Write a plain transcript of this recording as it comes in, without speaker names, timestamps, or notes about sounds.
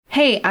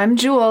Hey, I'm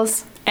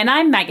Jules. And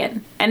I'm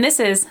Megan, and this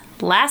is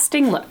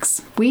Lasting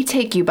Looks. We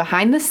take you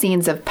behind the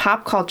scenes of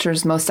pop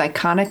culture's most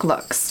iconic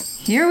looks.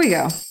 Here we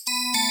go.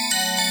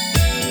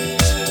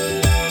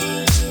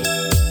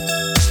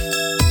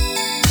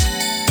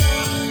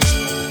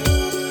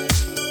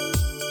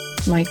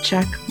 Mic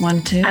check,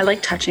 1, 2. I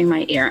like touching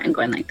my ear and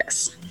going like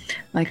this.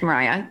 Like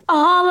Mariah.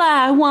 All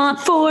I want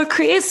for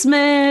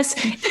Christmas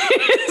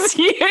is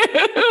you.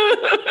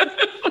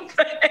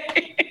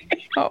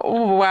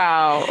 Oh,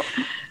 wow.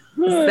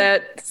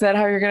 Is that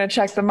how you're going to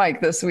check the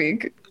mic this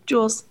week?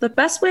 Jules, the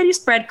best way to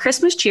spread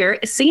Christmas cheer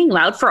is singing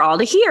loud for all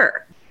to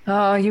hear.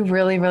 Oh, you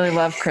really, really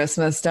love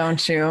Christmas,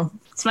 don't you?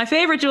 It's my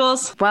favorite,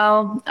 Jules.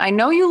 Well, I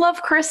know you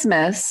love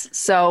Christmas,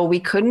 so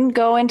we couldn't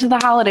go into the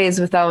holidays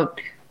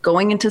without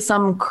going into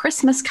some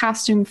Christmas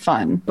costume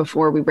fun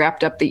before we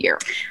wrapped up the year.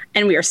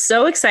 And we are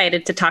so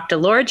excited to talk to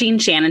Laura Jean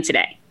Shannon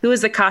today, who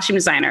is the costume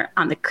designer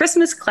on the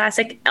Christmas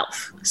classic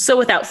Elf. So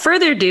without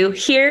further ado,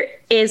 here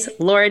is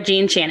Laura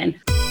Jean Shannon.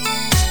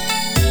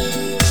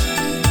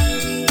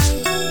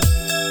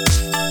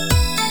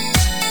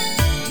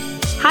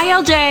 Hi,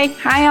 LJ.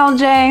 Hi,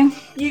 LJ.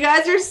 You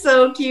guys are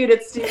so cute.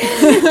 It's Steve.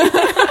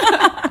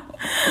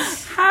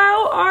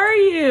 How are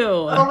you?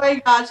 Oh my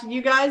gosh,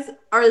 you guys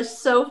are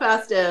so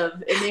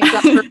festive. It makes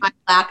up for my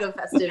lack of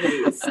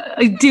festivities.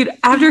 Dude,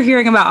 after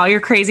hearing about all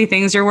your crazy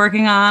things you're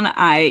working on,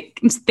 I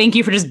thank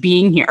you for just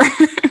being here.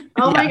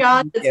 Oh my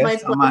gosh, it's my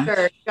so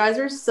pleasure. You guys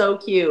are so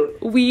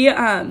cute. We,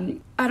 I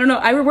don't know,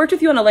 I worked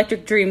with you on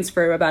Electric Dreams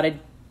for about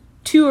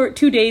two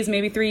days,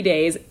 maybe 3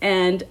 days,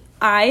 and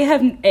I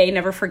have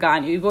never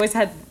forgotten you. You've always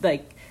had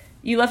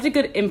you left a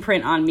good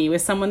imprint on me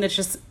with someone that's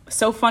just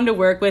so fun to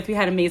work with. We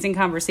had amazing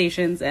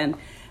conversations, and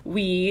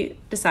we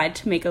decided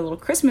to make a little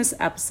Christmas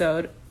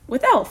episode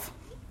with Elf.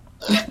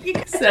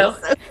 So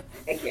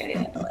I can't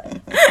handle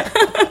it.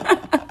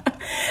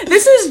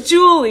 This is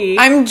Julie.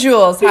 I'm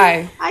Jules.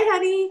 Hi. Hi,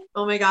 honey.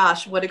 Oh my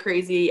gosh, what a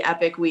crazy,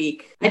 epic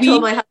week. I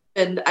told my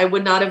husband I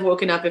would not have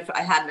woken up if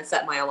I hadn't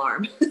set my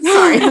alarm.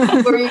 Sorry,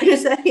 what were you going to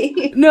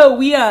say? No,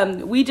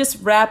 we just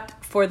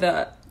wrapped for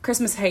the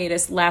Christmas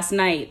hiatus last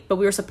night, but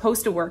we were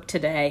supposed to work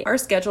today. Our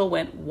schedule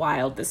went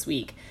wild this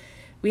week.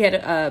 We had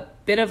a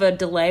bit of a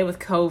delay with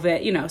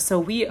COVID,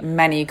 so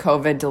Many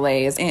COVID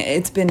delays.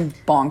 It's been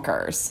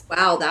bonkers.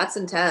 Wow, that's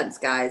intense,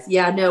 guys.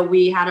 Yeah, no,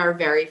 we had our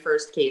very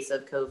first case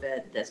of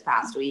COVID this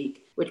past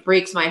week, which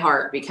breaks my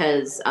heart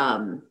because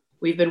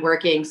we've been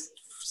working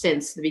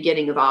since the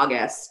beginning of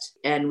August,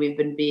 and we've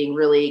been being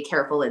really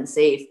careful and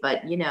safe,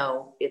 but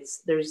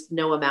there's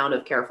no amount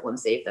of careful and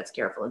safe that's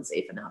careful and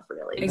safe enough,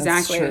 really.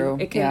 Exactly. That's true.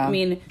 It can, yeah. I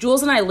mean,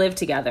 Jules and I live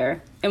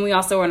together, and we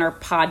also run our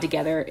pod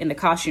together in the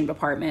costume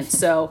department,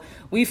 so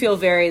we feel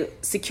very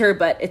secure,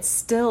 but it's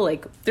still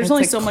there's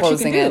only so much you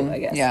can do, I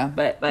guess. Yeah.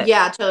 But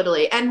yeah,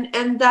 totally.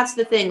 And that's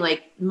the thing,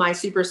 my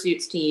Super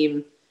Suits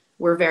team,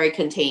 we're very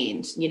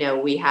contained.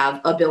 We have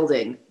a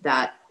building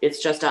that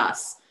it's just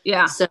us.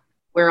 Yeah. So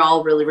we're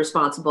all really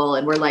responsible,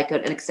 and we're like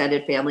an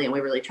extended family, and we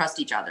really trust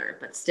each other,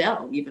 but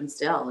even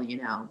still,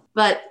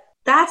 but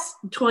that's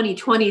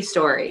 2020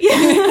 story.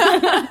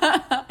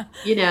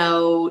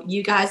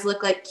 You guys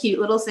look like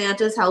cute little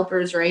Santa's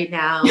helpers right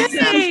now.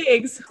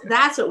 Thanks. So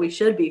that's what we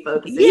should be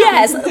focusing on.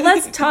 Yes,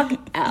 let's talk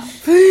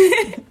Elf.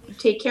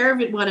 Take care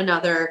of one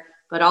another,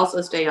 but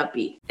also stay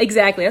upbeat.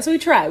 Exactly. That's what we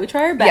try. We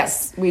try our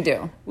best. Yes, we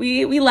do.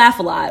 We laugh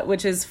a lot,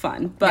 which is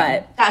fun,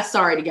 but... Yeah.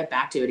 Sorry to get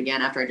back to it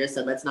again after I just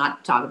said let's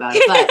not talk about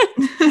it, but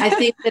I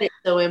think that it's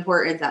so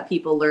important that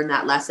people learn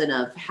that lesson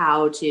of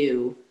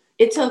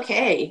it's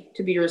okay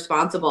to be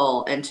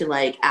responsible and to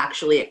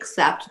actually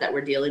accept that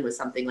we're dealing with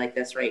something like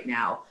this right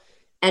now.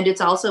 And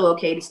it's also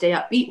okay to stay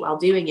upbeat while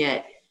doing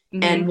it.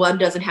 Mm-hmm. And one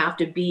doesn't have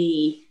to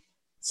be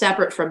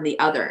separate from the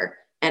other.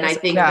 And I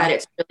think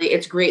that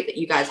it's great that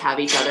you guys have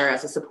each other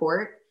as a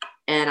support.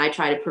 And I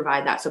try to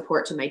provide that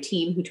support to my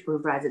team, who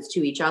provides it to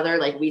each other.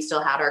 We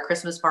still had our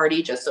Christmas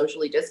party, just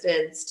socially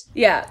distanced.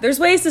 Yeah, there's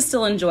ways to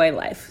still enjoy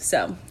life.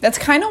 So that's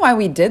kind of why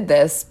we did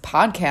this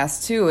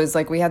podcast too, is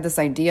we had this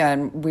idea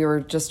and we were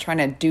just trying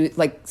to do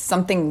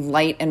something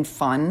light and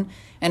fun.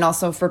 And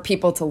also for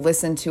people to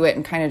listen to it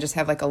and kind of just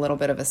have a little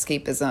bit of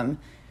escapism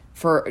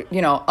for,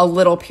 a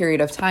little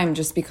period of time,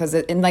 just because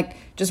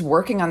just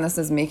working on this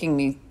is making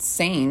me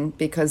sane,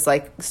 because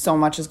so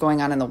much is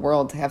going on in the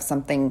world. To have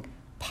something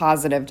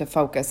positive to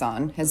focus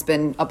on has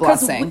been a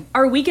blessing.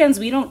 Our weekends,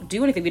 we don't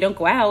do anything. We don't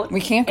go out.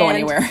 We can't go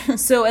anywhere.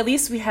 So at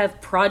least we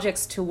have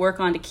projects to work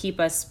on to keep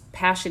us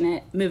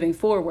passionate moving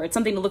forward.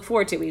 Something to look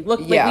forward to. We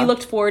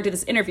looked forward to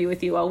this interview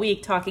with you all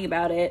week, talking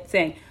about it,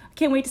 saying, I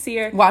can't wait to see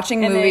her.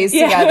 Watching movies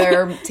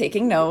together,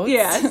 taking notes.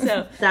 Yeah.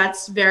 So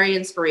that's very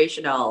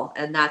inspirational.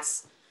 And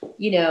that's,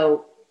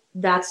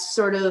 that's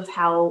sort of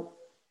how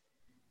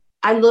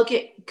I look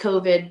at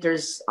COVID.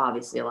 There's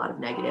obviously a lot of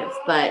negative,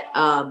 but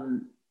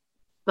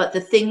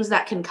the things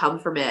that can come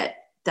from it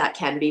that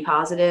can be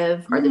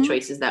positive are the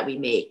choices that we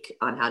make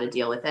on how to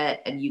deal with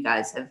it. And you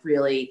guys have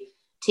really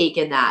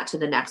taken that to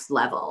the next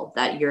level,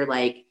 that you're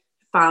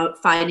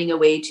finding a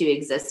way to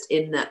exist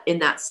in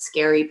that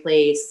scary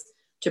place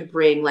to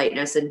bring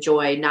lightness and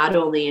joy, not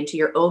only into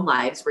your own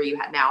lives where you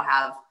now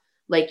have,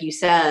 like you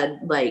said,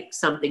 like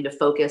something to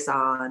focus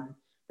on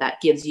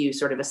that gives you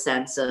sort of a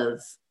sense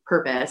of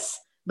purpose,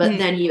 but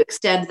then you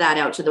extend that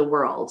out to the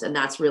world, and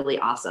that's really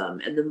awesome.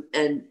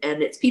 And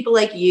it's people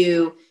like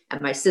you and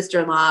my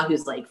sister-in-law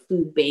who's like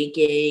food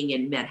banking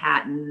in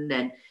Manhattan,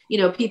 and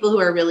people who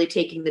are really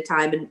taking the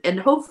time and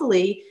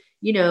hopefully,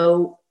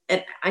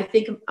 and I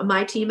think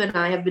my team and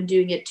I have been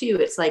doing it too.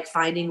 It's like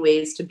finding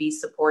ways to be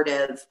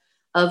supportive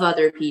of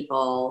other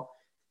people,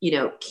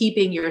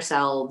 keeping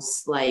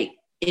yourselves like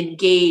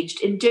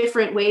engaged in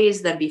different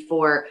ways than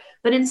before,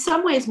 but in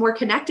some ways more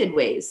connected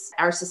ways.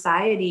 Our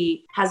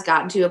society has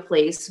gotten to a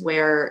place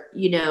where,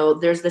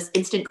 there's this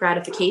instant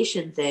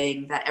gratification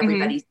thing that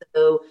everybody's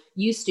so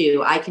used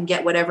to. I can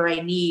get whatever I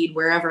need,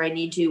 wherever I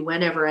need to,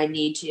 whenever I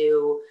need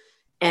to.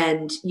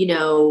 And,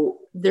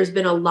 there's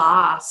been a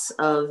loss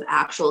of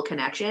actual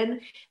connection.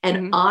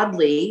 And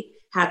oddly,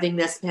 having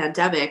this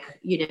pandemic,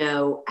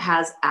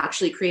 has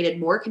actually created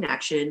more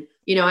connection.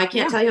 I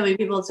can't tell you how many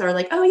people are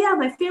like, oh yeah,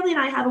 my family and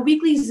I have a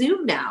weekly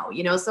Zoom now.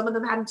 Some of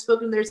them hadn't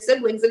spoken to their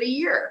siblings in a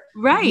year.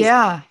 Right.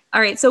 Yeah.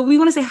 All right. So we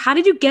want to say, how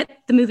did you get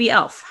the movie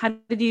Elf? How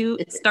did you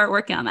start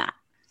working on that?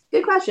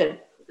 Good question.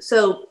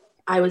 So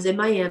I was in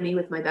Miami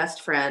with my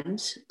best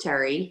friend,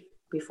 Terry,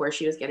 before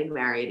she was getting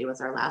married. It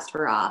was our last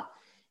hurrah.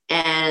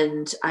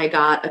 And I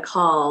got a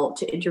call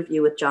to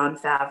interview with Jon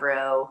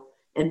Favreau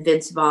and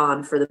Vince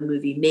Vaughn for the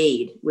movie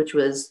Made, which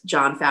was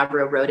Jon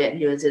Favreau wrote it,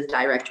 and it was his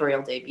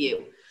directorial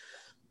debut.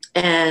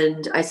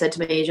 And I said to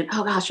my agent,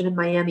 oh gosh, I'm in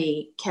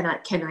Miami. Can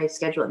I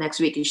schedule it next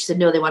week? And she said,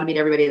 no, they want to meet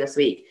everybody this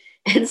week.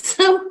 And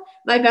so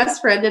my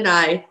best friend and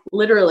I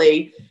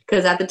literally,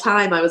 because at the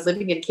time I was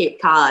living in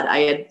Cape Cod, I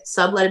had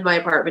subletted my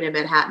apartment in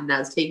Manhattan. I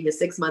was taking a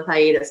 6-month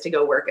hiatus to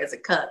go work as a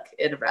cook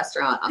in a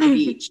restaurant on the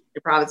beach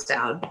in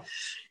Provincetown.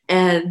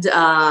 And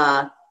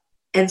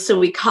so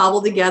we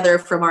cobbled together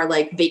from our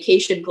like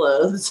vacation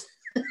clothes,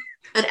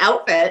 an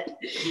outfit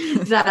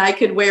that I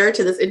could wear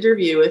to this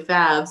interview with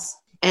Fabs.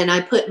 And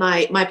I put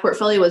my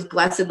portfolio was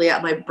blessedly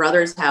at my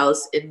brother's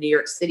house in New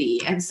York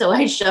City. And so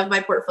I shoved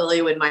my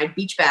portfolio in my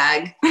beach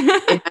bag, in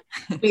my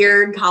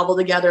weird cobbled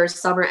together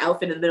summer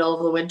outfit in the middle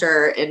of the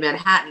winter in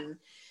Manhattan,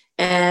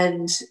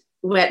 and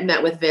went and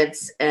met with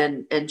Vince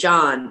and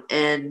John.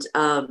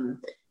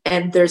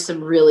 And there's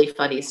some really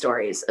funny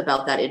stories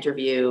about that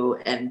interview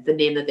and the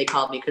name that they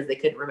called me because they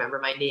couldn't remember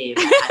my name.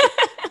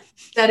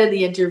 Said in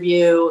the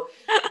interview.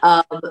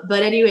 But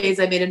anyways,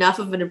 I made enough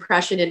of an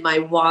impression in my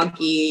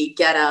wonky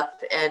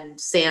getup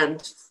and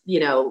sand,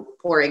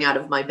 pouring out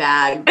of my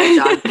bag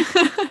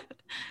that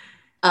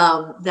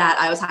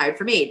I was hired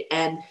for Made.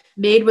 And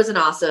Made was an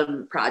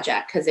awesome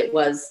project because it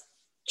was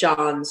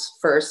John's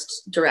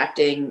first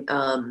directing,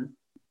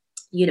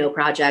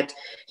 project.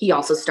 He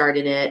also starred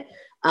in it.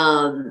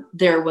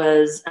 There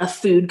was a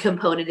food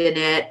component in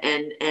it,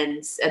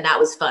 and that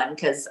was fun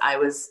because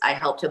I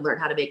helped him learn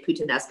how to make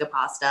puttanesca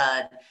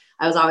pasta.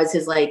 I was always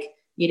his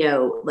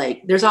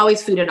there's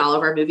always food in all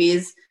of our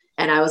movies,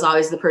 and I was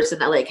always the person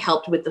that like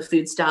helped with the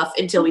food stuff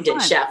until we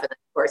did Chef, and then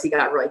of course he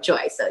got Roy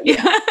Choi. So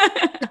yeah.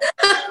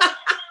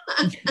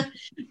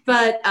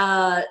 But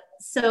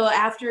so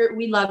after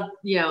we loved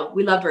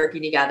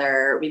working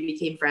together, we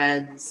became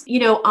friends.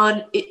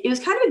 It was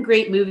kind of a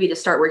great movie to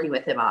start working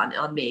with him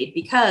on Made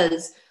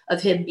because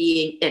of him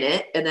being in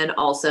it and then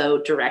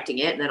also directing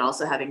it and then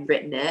also having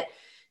written it.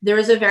 There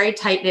was a very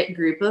tight-knit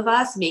group of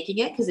us making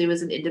it because it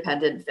was an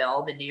independent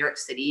film in New York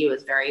City. It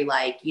was very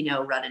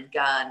run and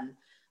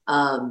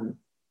gun.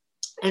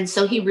 And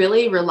so he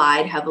really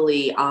relied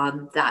heavily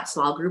on that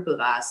small group of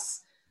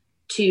us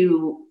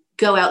to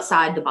go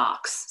outside the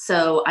box.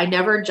 So I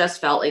never just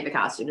felt like the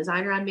costume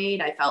designer on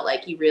Made. I felt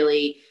like he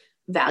really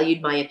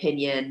valued my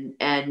opinion.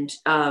 And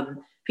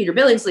Peter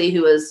Billingsley,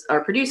 who was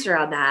our producer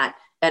on that,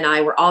 and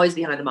I were always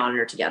behind the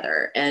monitor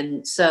together.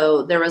 And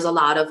so there was a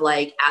lot of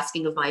like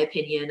asking of my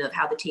opinion of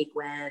how the take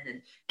went.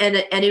 And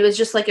it was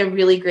just like a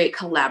really great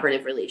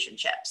collaborative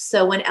relationship.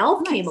 So when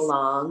Elf came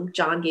along,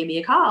 John gave me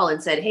a call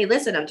and said, hey,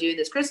 listen, I'm doing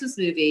this Christmas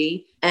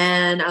movie.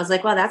 And I was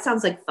like, well, that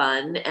sounds like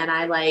fun. And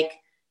I like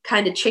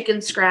kind of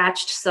chicken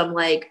scratched some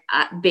like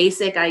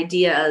basic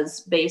ideas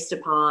based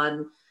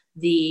upon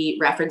the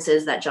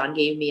references that John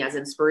gave me as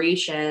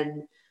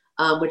inspiration,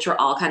 which are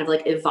all kind of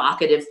like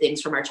evocative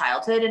things from our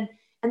childhood.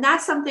 And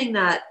that's something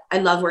that I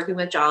love working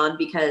with John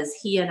because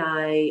he and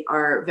I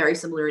are very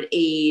similar in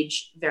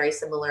age, very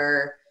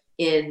similar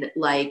in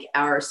like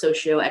our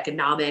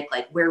socioeconomic,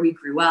 like where we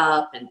grew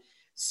up. And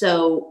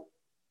so,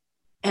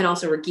 and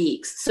also we're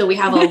geeks. So we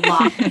have a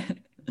lot,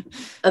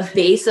 a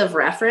base of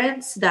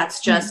reference that's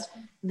just,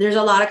 there's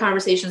a lot of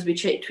conversations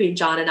between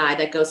John and I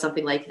that go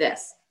something like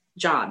this.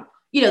 John,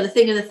 the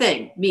thing and the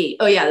thing. Me,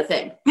 oh yeah, the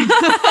thing.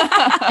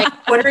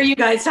 Like, what are you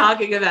guys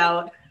talking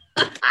about?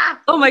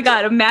 Oh my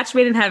God, a match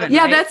made in heaven.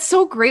 Yeah, right? That's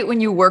so great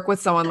when you work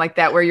with someone like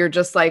that, where you're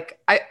just like,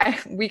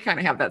 we kind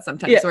of have that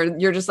sometimes, where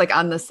you're just like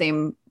on the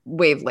same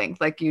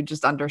wavelength, like you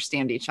just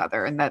understand each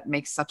other, and that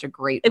makes such a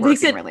great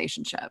working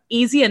relationship.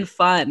 Easy and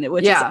fun,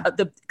 which is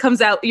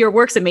comes out. Your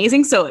work's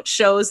amazing, so it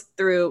shows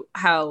through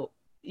how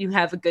you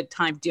have a good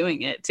time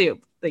doing it too.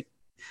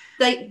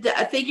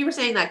 Thank you for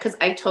saying that, because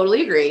I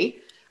totally agree.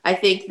 I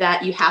think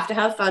that you have to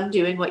have fun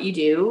doing what you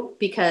do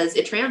because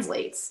it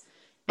translates.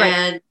 Right.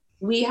 And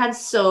we had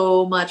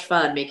so much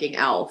fun making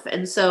Elf.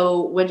 And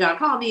so when John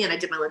called me and I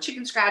did my little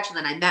chicken scratch, and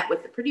then I met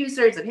with the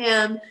producers and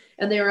him,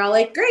 and they were all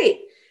like,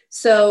 great.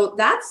 So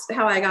that's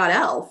how I got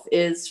Elf,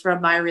 is from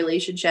my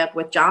relationship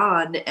with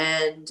John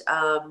and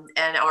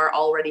are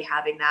already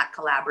having that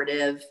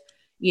collaborative,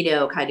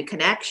 kind of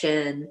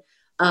connection.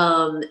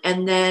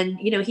 And then,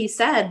 he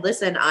said,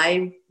 listen,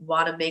 I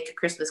want to make a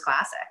Christmas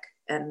classic.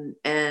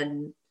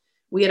 And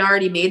we had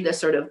already made this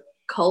sort of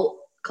cult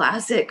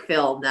classic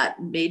film that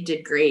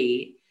did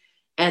great.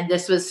 And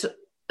this was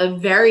a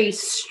very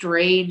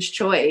strange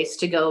choice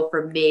to go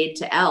from Maid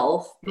to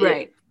Elf,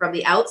 right, from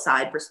the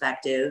outside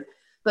perspective.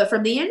 But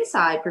from the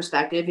inside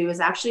perspective, it was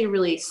actually a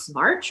really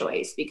smart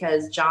choice,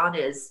 because John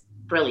is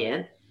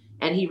brilliant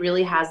and he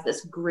really has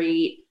this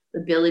great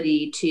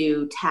ability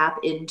to tap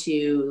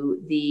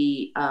into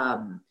the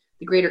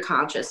greater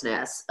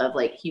consciousness of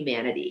like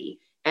humanity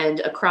and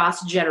a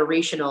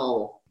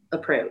cross-generational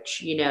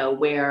approach,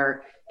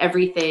 where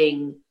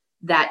everything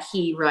that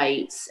he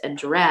writes and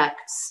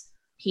directs,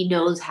 he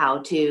knows how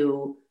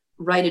to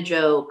write a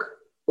joke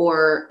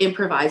or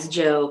improvise a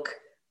joke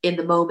in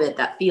the moment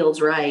that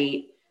feels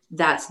right,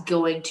 that's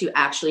going to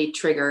actually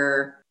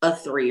trigger a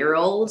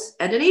 3-year-old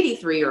and an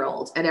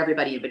 83-year-old and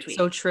everybody in between.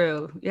 So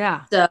true.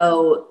 Yeah.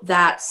 So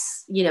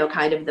that's,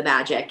 kind of the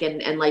magic.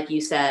 And like you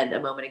said a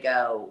moment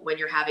ago, when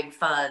you're having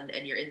fun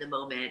and you're in the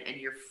moment and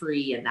you're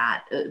free, and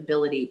that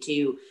ability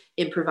to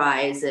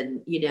improvise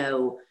and,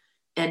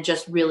 and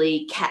just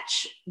really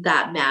catch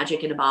that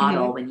magic in a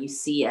bottle when you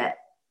see it,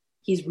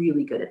 he's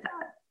really good at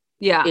that.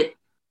 Yeah. It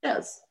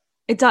does.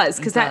 It does.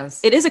 Because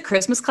it is a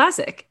Christmas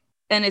classic.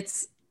 And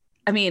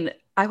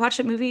I watch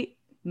that movie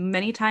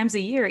many times a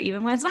year,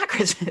 even when it's not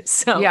Christmas.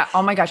 So yeah.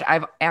 Oh my gosh.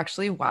 I've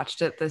actually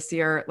watched it this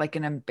year, like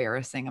an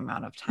embarrassing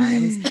amount of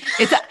times.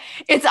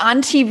 It's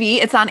on TV,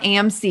 it's on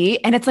AMC.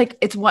 And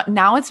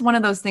it's one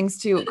of those things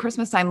too,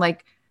 Christmas time.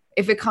 Like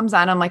if it comes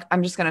on, I'm like,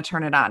 I'm just going to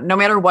turn it on. No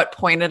matter what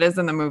point it is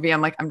in the movie,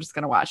 I'm like, I'm just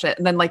going to watch it.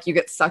 And then like you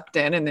get sucked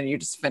in and then you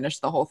just finish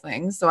the whole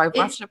thing. So I've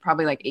watched it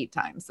probably like 8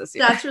 times this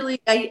year. That's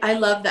really, I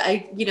love that.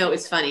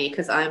 It's funny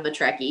because I'm a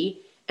Trekkie.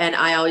 And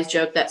I always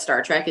joke that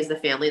Star Trek is the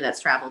family that's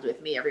traveled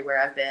with me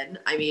everywhere I've been.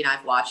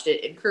 I've watched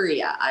it in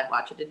Korea. I've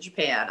watched it in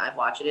Japan. I've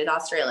watched it in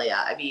Australia.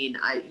 You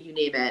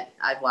name it.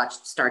 I've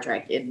watched Star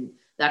Trek in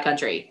that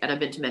country, and I've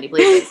been to many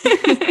places.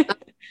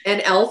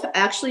 And Elf,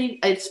 actually,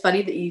 it's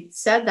funny that you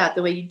said that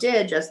the way you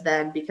did just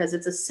then, because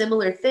it's a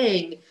similar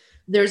thing.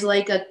 There's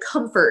like a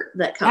comfort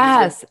that comes.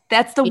 Yes,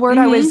 that's the word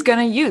I was going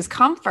to use.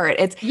 Comfort.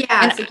 It's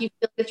like you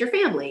feel it's your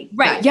family.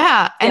 Right.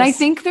 Yeah. And I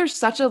think there's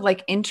such a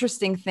like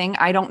interesting thing.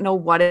 I don't know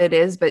what it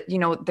is, but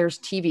there's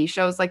TV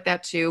shows like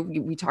that too.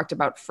 We talked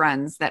about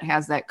Friends that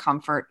has that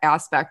comfort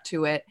aspect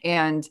to it.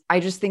 And I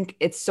just think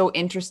it's so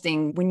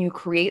interesting when you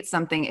create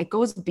something, it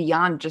goes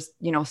beyond just,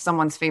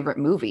 someone's favorite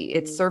movie.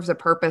 It serves a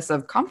purpose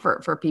of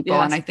comfort for people.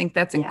 Yes. And I think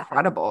that's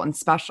incredible and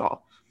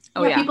special.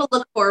 People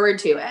look forward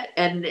to it.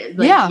 And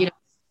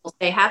we'll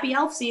say happy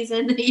Elf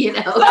season,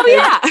 Oh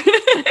yeah.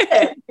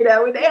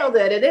 We nailed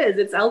it.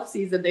 It's Elf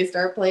season. They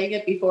start playing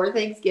it before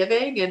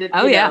Thanksgiving. And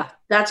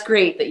that's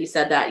great that you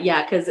said that.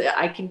 Yeah. Cause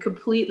I can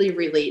completely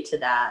relate to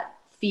that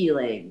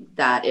feeling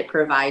that it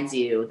provides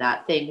you,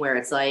 that thing where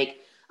it's like,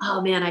 oh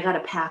man, I got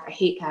to pack. I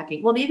hate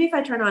packing. Well, maybe if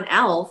I turn on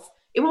Elf,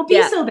 it won't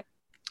be so bad.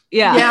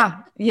 Yeah. Yeah.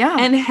 Yeah.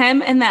 And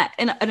him and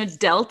an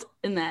adult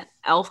in that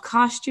Elf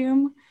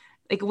costume,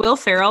 like Will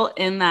Ferrell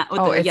in that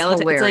with the yellow.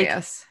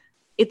 Hilarious.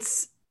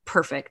 It's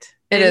perfect.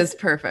 It is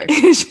perfect.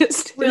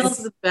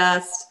 Will's the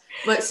best.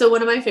 But so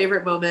one of my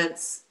favorite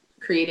moments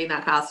creating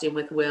that costume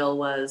with Will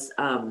was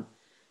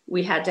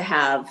we had to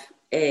have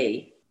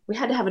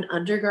an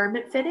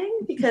undergarment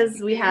fitting,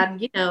 because we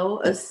had,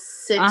 a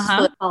 6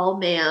 foot tall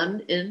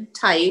man in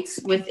tights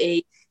with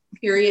a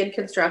period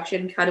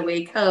construction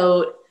cutaway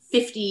coat,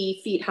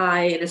 50 feet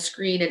high, and a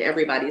screen in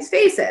everybody's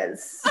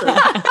faces. So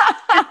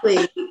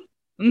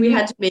we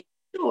had to make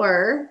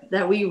sure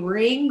that we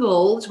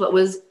wrangled what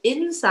was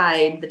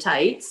inside the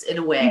tights in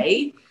a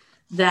way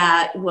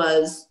that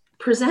was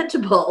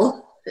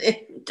presentable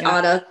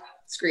on a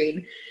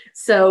screen.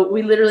 So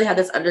we literally had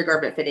this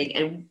undergarment fitting,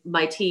 and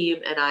my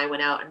team and I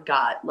went out and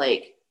got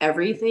like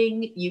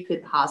everything you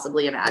could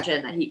possibly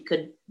imagine that he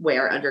could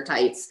wear under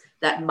tights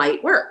that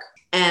might work.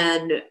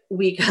 And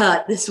we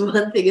got this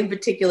one thing in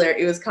particular.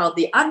 It was called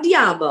the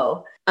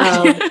Andiamo.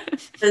 And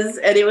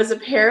it was a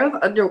pair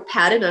of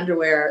padded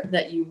underwear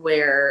that you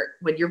wear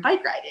when you're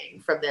bike riding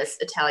from this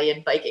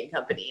Italian biking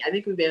company. I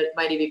think we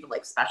might have even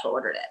like special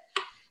ordered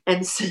it.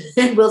 And so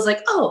Will's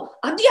like, oh,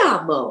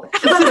 Andiamo.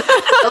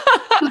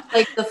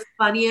 Like the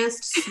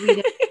funniest,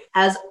 sweetest,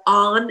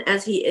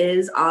 as he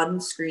is on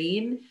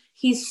screen.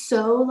 He's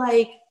so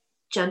like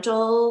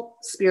gentle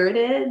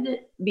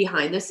spirited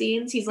behind the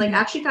scenes. He's like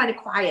actually kind of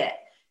quiet.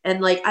 And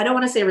like, I don't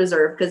want to say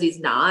reserved, because he's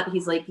not.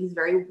 He's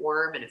very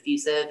warm and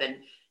effusive, and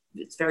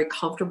it's very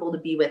comfortable to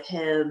be with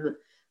him.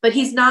 but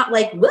he's not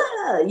like,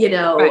 whoa,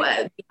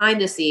 Right.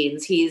 behind the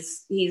scenes.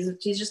 He's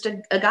just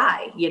a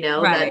guy, that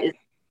Right. is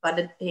fun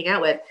to hang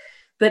out with.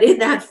 But in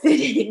that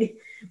fitting,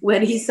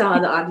 when he saw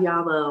the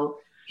Andiamo,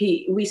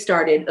 we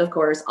started, of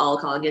course, all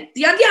calling it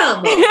the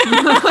Andiamo.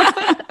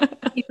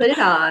 He put it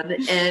on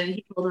and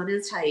he pulled on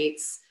his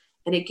tights,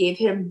 and it gave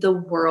him the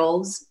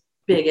world's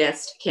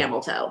biggest camel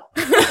toe.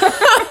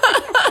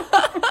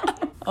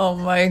 Oh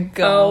my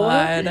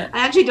God. I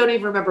actually don't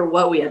even remember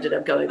what we ended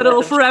up going But it'll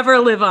with. forever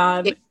live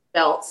on.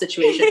 Belt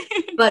situation,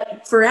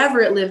 but forever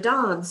it lived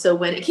on. So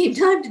when it came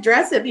time to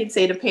dress him, he'd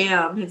say to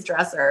Pam, his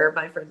dresser,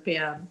 my friend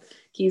Pam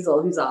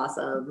Kiesel, who's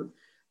awesome,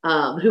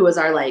 who was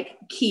our like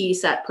key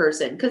set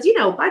person. Because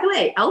by the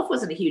way, Elf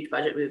wasn't a huge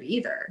budget movie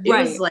either. It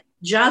was like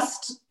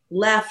just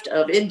left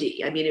of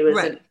indie. I mean, it was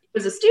it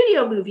was a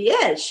studio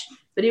movie-ish,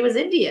 but it was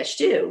indie-ish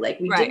too. Like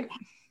we didn't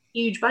have a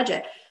huge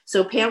budget.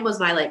 So Pam was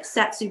my like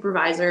set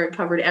supervisor and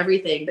covered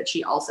everything, but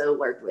she also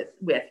worked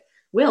with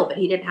Will, but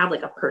he didn't have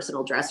like a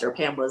personal dresser.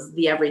 Pam was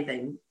the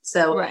everything.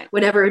 So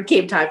whenever it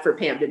came time for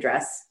Pam to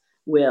dress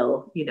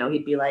Will,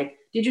 he'd be like,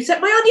 "Did you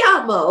set my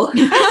Andiamo?"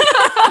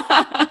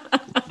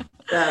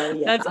 So,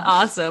 yeah. That's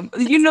awesome.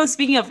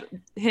 Speaking of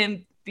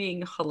him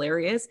being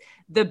hilarious,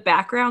 the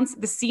backgrounds,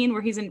 the scene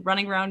where he's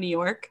running around New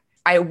York.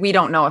 We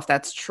don't know if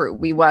that's true.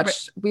 We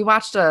watched something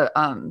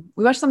on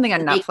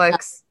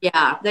Netflix.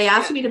 Yeah, they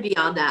asked me to be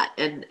on that,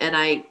 and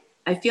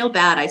I feel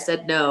bad. I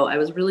said no. I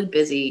was really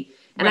busy.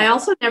 And I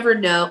also never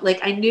know, like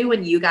I knew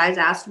when you guys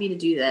asked me to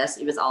do this,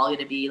 it was all going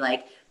to be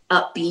like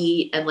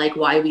upbeat and like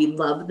why we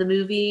love the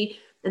movie.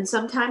 And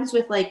sometimes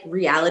with like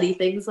reality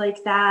things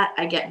like that,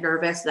 I get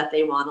nervous that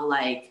they want to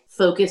like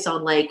focus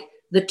on like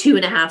the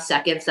 2.5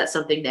 seconds that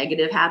something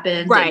negative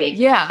happens. Right.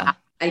 Yeah.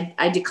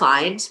 I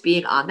declined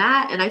being on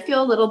that. And I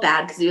feel a little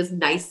bad because it was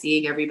nice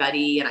seeing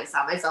everybody and I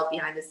saw myself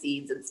behind the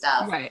scenes and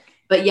stuff. Right.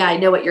 But yeah, I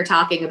know what you're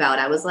talking about.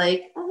 I was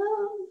like,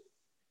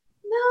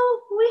 no,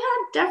 we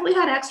definitely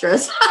had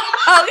extras.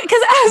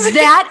 Because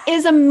that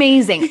is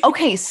amazing.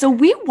 Okay, so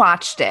we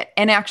watched it,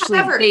 and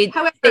actually,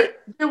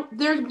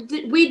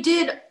 we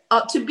did.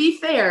 To be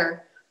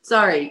fair,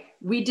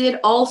 we did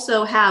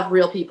also have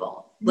real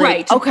people.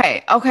 Right.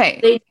 Okay.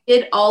 They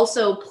did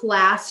also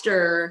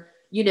plaster,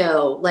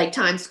 like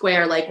Times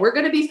Square. Like we're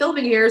going to be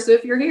filming here, so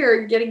if you're here,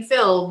 you're getting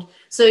filmed.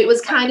 So it was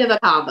kind of a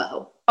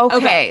combo.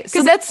 Okay.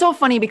 So that's so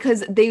funny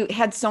because they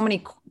had so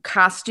many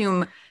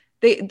costume.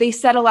 They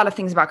said a lot of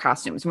things about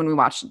costumes when we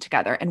watched it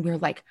together, and we were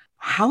like,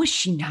 how is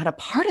she not a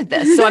part of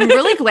this? So I'm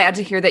really glad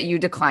to hear that you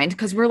declined,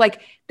 because we're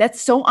like,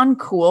 that's so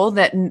uncool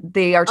that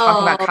they are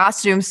talking about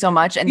costumes so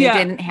much and they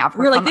didn't have her.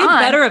 We're like, they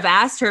better have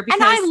asked her.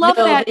 Because and I love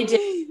that. They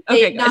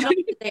did. Not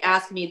only did they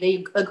asked me,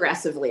 they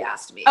aggressively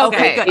asked me.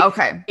 Okay.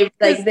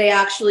 Like they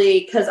actually,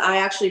 because I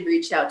actually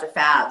reached out to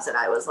Fabs and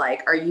I was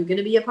like, are you going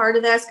to be a part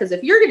of this? Because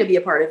if you're going to be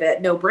a part of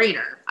it, no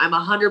brainer. I'm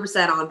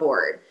 100% on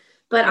board.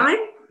 But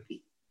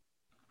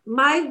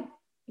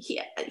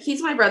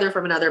he's my brother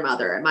from another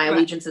mother, and my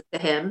allegiance is to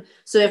him.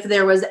 So if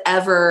there was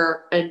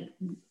ever an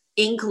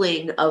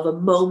inkling of a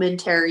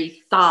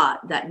momentary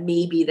thought that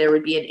maybe there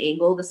would be an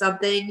angle to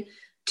something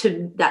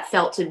that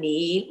felt to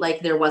me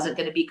like there wasn't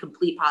going to be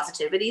complete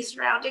positivity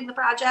surrounding the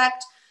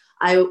project,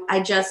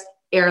 I just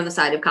err on the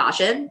side of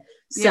caution.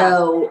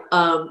 So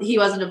he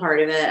wasn't a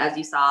part of it, as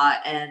you saw,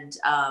 and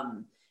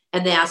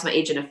they asked my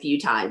agent a few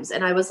times,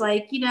 and I was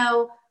like,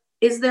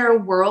 is there a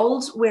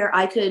world where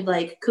I could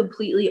like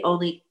completely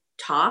only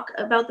talk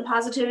about the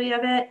positivity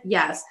of it?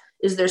 Yes.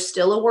 Is there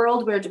still a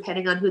world where,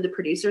 depending on who the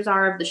producers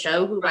are of the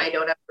show, who I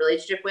don't have a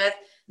relationship with,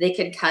 they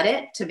can cut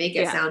it to make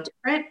it sound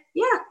different?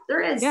 Yeah,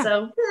 there is. Yeah.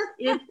 So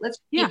let's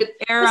keep it,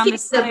 err on the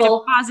side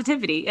of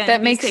positivity.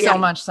 That makes so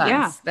much sense.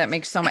 Yeah. That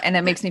makes so much, and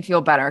it makes me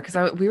feel better,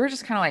 because we were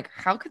just kind of like,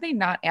 how could they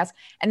not ask?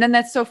 And then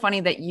that's so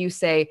funny that you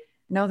say,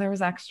 no, there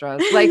was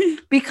extras, like,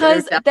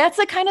 because that's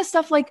the kind of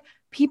stuff like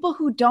people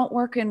who don't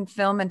work in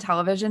film and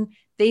television,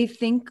 they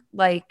think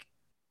like,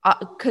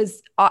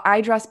 because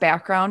I dress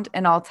background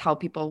and I'll tell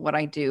people what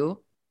I do,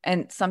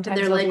 and sometimes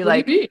they'll be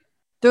like,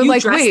 they're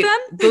like, wait,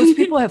 those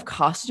people have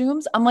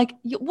costumes? I'm like,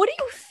 what do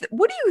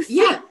you think?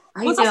 Yeah,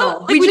 I know. Also,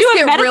 like, we do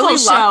a medical really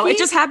show. Lucky. It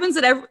just happens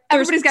that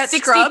everybody's got 60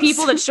 scrubs.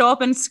 People that show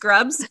up in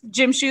scrubs,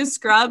 gym shoes,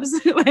 scrubs,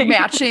 like,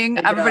 matching.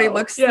 Everybody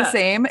looks the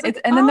same.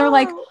 And then they're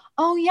like,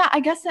 oh yeah, I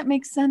guess that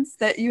makes sense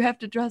that you have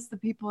to dress the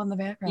people in the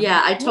background.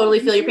 Yeah, I totally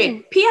feel your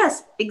pain.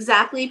 P.S.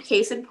 Exactly,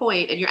 case in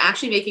point, and you're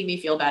actually making me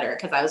feel better,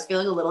 because I was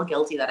feeling a little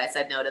guilty that I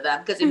said no to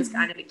them, because it was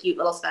kind of a cute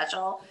little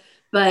special.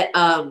 But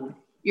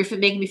you're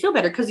making me feel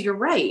better, because you're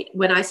right.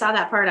 When I saw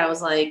that part, I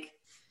was like,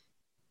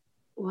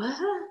 what?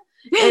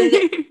 And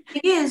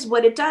it is,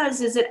 what it does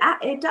is it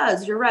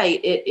does, you're right.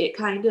 It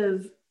kind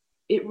of,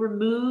 it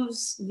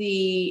removes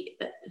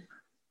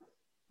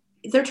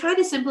they're trying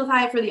to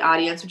simplify it for the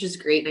audience, which is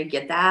great, and I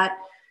get that.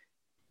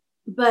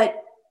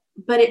 But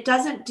it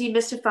doesn't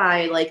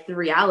demystify like the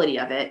reality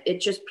of it.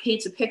 It just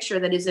paints a picture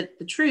that isn't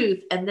the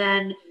truth. And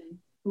then,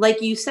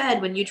 like you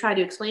said, when you try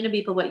to explain to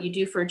people what you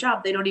do for a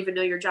job, they don't even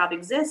know your job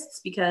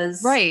exists,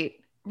 because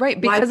Right,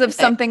 Why because would of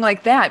they? something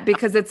like that,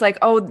 because it's like,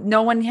 oh,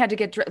 no one had to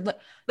get Like,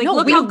 no,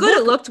 look we how good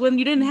it looked when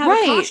you didn't have a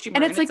right. costumer.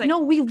 And it's like, no,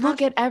 we look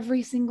costume- at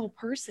every single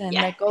person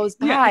Yeah. that goes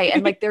Yeah. by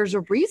and like there's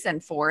a reason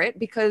for it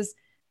because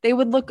they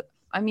would look,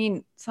 I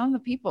mean, some of the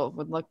people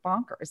would look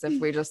bonkers if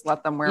we just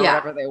let them wear Yeah.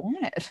 whatever they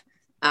wanted.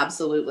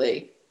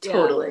 Absolutely. Yeah.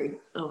 Totally.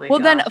 Oh my Well,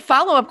 God. then a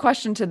follow-up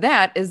question to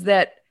that is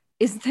that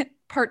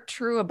part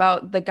true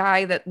about the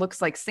guy that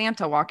looks like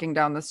Santa walking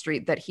down the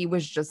street, that he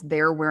was just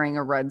there wearing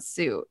a red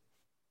suit?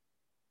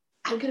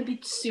 I'm going to be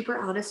super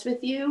honest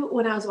with you.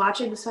 When I was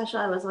watching the special,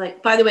 I was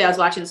like, by the way, I was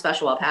watching the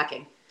special while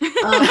packing.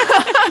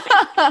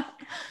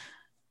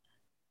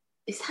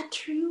 Is that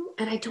true?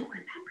 And I don't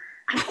remember.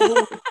 I'm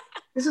old.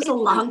 This was a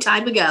long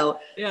time ago.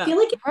 Yeah. I feel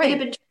like it might Right. have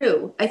been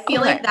true. I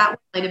feel Okay. like that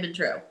might have been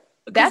true.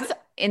 That's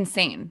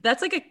insane.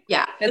 That's like a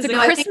Yeah. That's a No,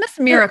 I think- Christmas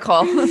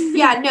miracle.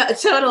 Yeah, no,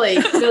 totally.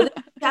 No, there's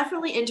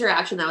definitely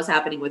interaction that was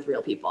happening with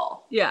real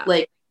people. yeah.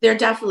 Like there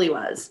definitely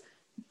was.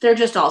 There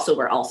just also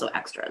were also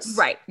extras.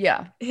 Right.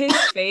 Yeah.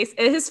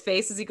 His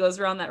face as he goes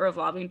around that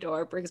revolving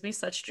door brings me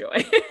such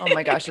joy. Oh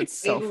my gosh, it's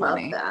so We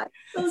funny. love that.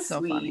 It's so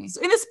sweet. funny.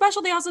 In the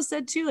special, they also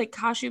said too, like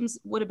costumes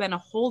would have been a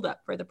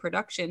holdup for the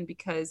production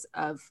because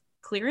of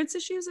clearance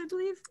issues, I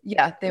believe.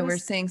 Yeah, they It were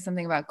was- saying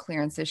something about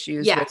clearance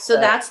issues. Yeah, with so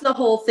that's the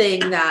whole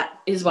thing. That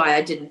is why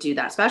I didn't do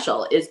that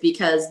special, is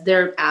because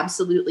there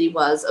absolutely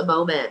was a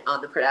moment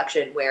on the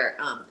production where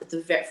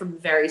from the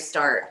very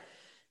start,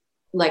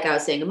 like I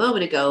was saying a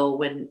moment ago,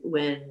 when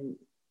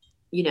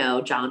you know,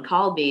 John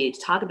called me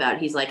to talk about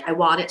it, he's like, I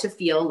want it to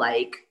feel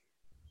like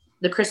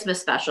the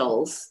Christmas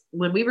specials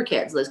when we were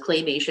kids, those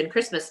claymation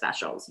Christmas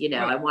specials, you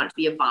know, Right. I want it to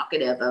be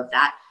evocative of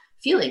that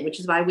feeling,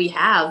 which is why we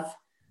have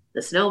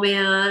the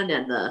snowman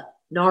and the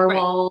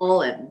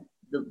narwhal and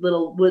the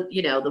little wood,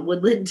 you know, the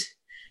woodland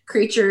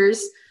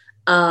creatures.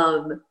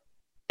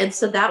 And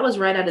so that was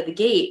right out of the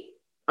gate,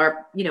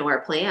 our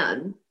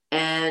plan.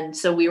 And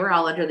so we were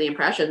all under the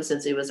impression,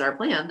 since it was our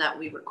plan, that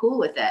we were cool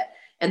with it.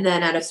 And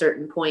then at a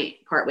certain point,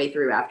 partway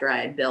through, after I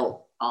had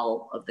built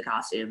all of the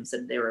costumes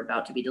and they were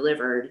about to be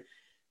delivered,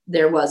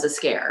 there was a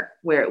scare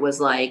where it was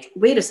like,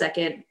 wait a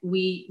second,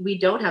 we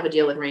don't have a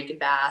deal with Rankin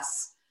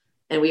Bass,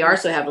 and we are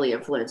so heavily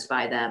influenced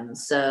by them.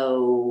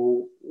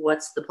 So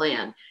what's the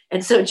plan?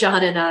 And so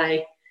John and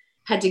I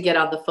had to get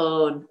on the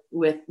phone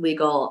with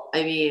legal.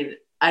 I mean,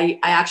 I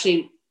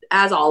actually,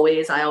 as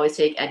always, I always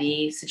take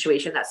any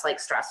situation that's like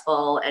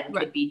stressful and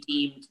could be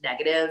deemed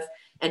negative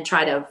and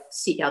try to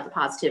seek out the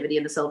positivity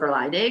and the silver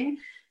lining.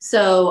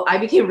 So I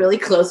became really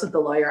close with the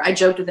lawyer. I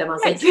joked with him. I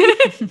was like,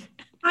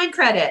 fine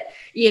credit,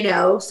 you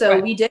know? So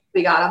we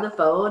got on the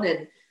phone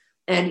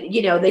and,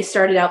 you know, they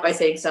started out by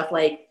saying stuff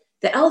like,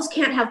 the elves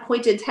can't have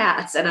pointed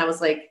hats. And I was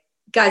like,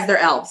 guys, they're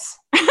elves.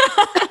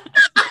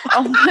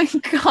 Oh my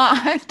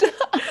God.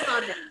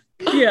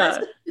 Yeah.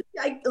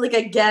 I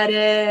get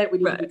it. We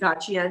need to be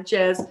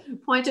conscientious.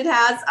 Pointed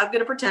hats. I'm going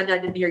to pretend I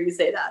didn't hear you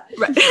say that.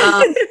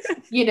 Right.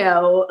 You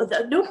know,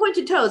 no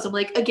pointed toes. I'm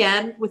like,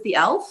 again, with the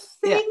elf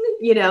thing,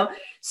 you know?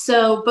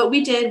 So, but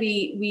we did,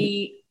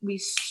 we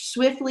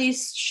swiftly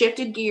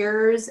shifted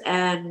gears,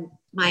 and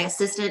my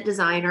assistant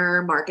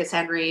designer, Marcus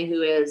Henry,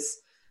 who is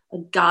a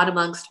god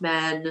amongst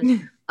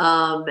men,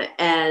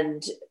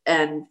 and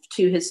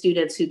to his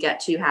students who get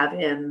to have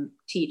him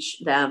teach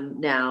them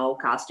now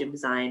costume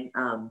design,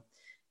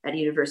 at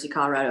University of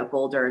Colorado at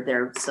Boulder.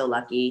 They're so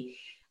lucky.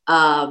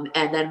 And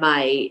then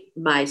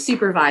my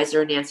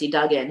supervisor, Nancy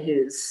Duggan,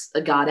 who's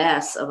a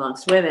goddess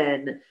amongst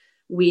women,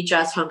 we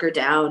just hunkered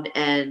down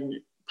and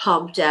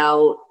pumped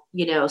out,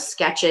 you know,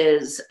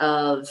 sketches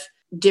of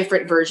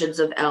different versions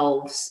of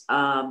elves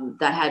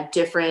that had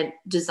different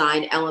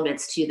design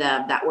elements to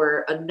them that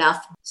were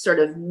enough sort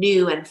of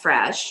new and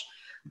fresh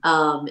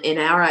in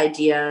our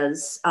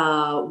ideas.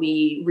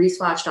 We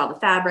re-swatched all the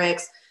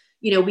fabrics.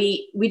 You know,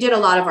 we did a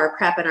lot of our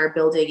prep in our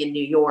building in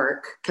New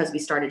York because we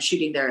started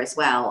shooting there as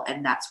well.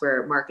 And that's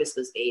where Marcus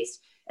was based.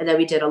 And then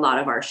we did a lot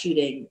of our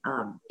shooting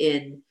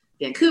in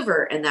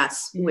Vancouver, and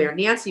that's where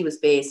Nancy was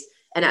based.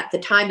 And at the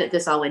time that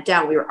this all went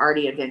down, we were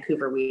already in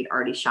Vancouver. We'd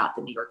already shot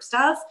the New York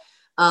stuff.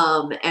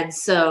 And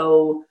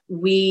so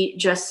we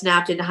just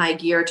snapped into high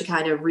gear to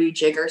kind of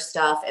rejigger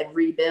stuff and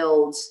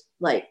rebuild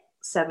like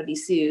 70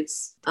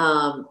 suits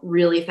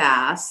really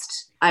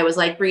fast. I was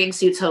like bringing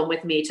suits home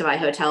with me to my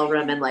hotel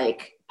room and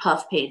like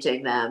puff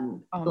painting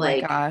them, Oh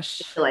like my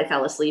gosh. until I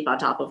fell asleep on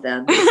top of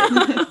them.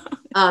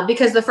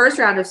 Because the first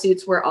round of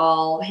suits were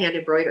all hand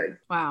embroidered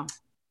Wow.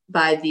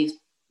 by these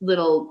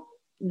little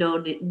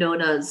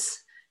nonas,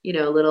 you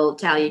know, little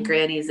Italian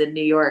grannies in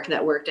New York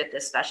that worked at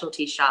this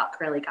specialty shop,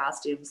 Corelli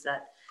Costumes,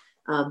 that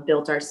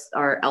built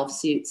our elf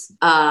suits.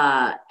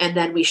 And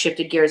then we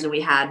shifted gears and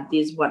we had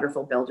these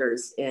wonderful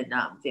builders in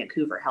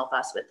Vancouver help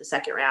us with the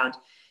second round.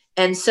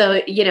 And so,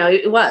 you know,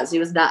 it was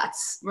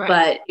nuts,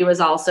 but it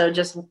was also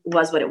just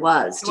was what it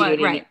was. Do you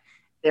know what I mean?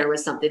 There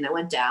was something that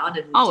went down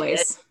and we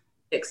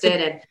fixed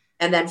it.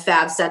 And then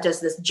Fab sent us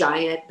this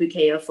giant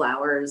bouquet of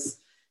flowers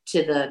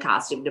to the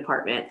costume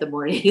department the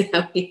morning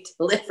that we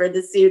delivered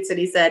the suits. And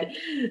he said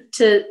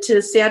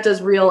to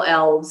Santa's real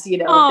elves, you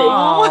know,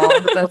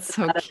 oh, that's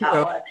so cute.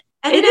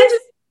 And it is,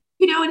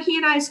 and he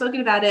and I have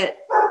spoken about it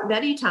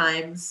many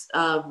times,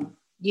 that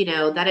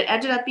it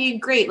ended up being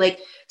great. Like,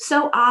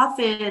 so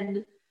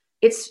often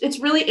it's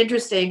really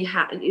interesting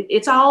how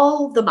it's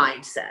all the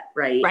mindset,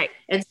 right? Right.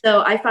 And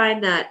so I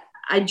find that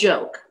I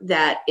joke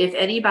that if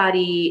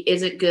anybody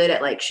isn't good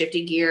at like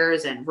shifting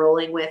gears and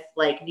rolling with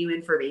like new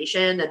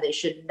information, then they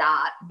should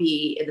not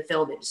be in the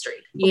film industry.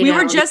 We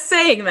were just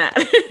saying that.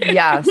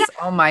 Yes. Yeah.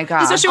 Oh my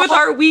God. Especially with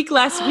our week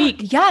last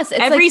week. Yes.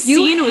 It's every like,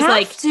 scene was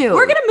like,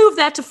 we're going to move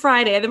that to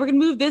Friday and then we're going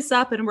to move this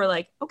up. And we're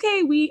like,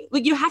 okay,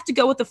 you have to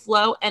go with the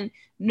flow, and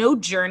no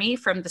journey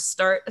from the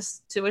start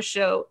to a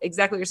show,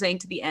 exactly what you're saying,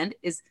 to the end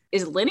is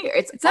linear.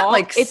 It's not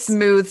like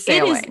smooth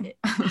sailing.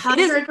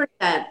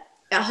 100%.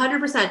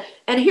 100%.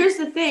 And here's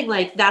the thing,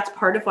 like, that's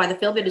part of why the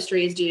film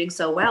industry is doing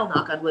so well,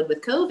 knock on wood, with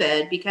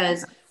COVID,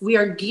 because we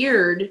are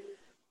geared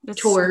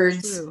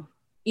towards, so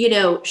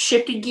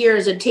shifting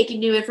gears and taking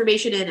new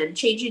information in and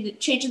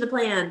changing the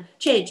plan,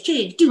 change,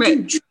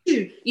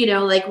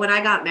 like when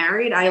I got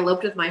married, I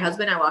eloped with my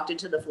husband. I walked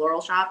into the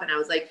floral shop and I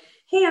was like,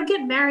 hey, I'm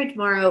getting married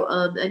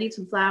tomorrow. I need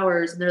some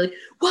flowers. And they're like,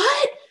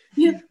 what?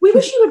 Yeah, we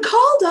wish you had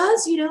called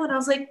us, and I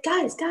was like,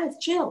 guys,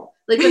 chill.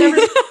 Like, whatever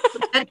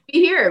meant to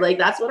be here, like,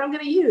 that's what I'm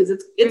going to use.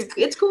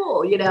 It's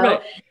cool, Right.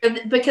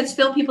 And because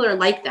film people are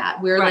like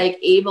that. We're like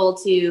able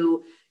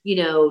to,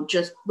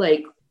 just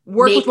like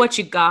work with what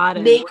you got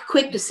and make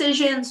quick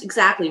decisions.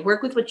 Exactly.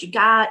 Work with what you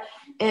got.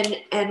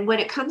 And when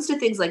it comes to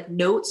things like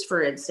notes,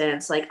 for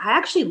instance, like, I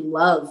actually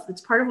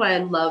it's part of why I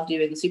love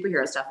doing the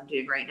superhero stuff I'm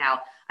doing right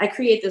now. I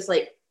create this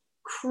like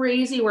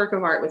crazy work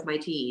of art with my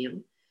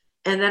team.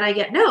 And then I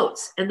get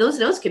notes, and those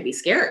notes can be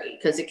scary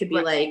because it could be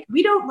like,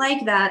 we don't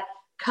like that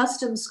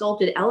custom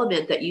sculpted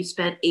element that you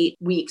spent 8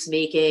 weeks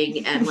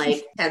making and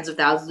like tens of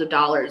thousands of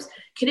dollars.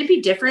 Can it be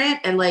different?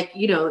 And like,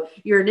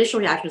 your initial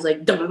reaction is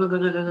like, like,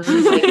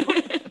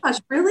 oh gosh,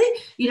 really?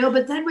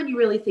 But then when you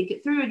really think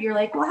it through and you're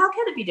like, well, how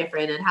can it be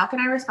different? And how can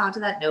I respond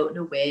to that note in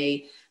a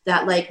way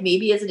that like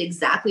maybe isn't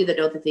exactly the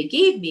note that they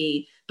gave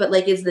me, but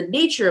like is the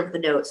nature of the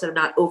note. So I'm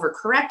not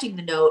overcorrecting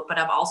the note, but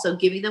I'm also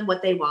giving them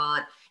what they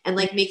want. And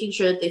like making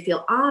sure that they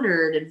feel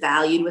honored and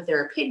valued with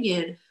their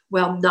opinion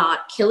while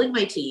not killing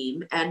my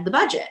team and the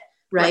budget,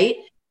 right?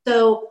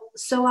 So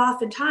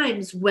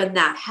oftentimes when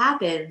that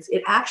happens,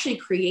 it actually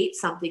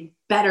creates something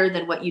better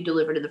than what you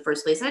delivered in the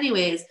first place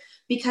anyways,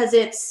 because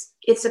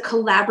it's a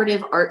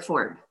collaborative art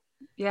form.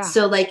 Yeah.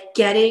 So like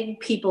getting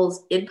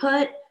people's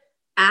input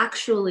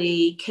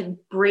actually can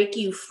break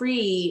you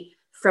free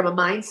from a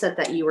mindset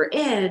that you were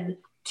in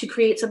to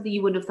create something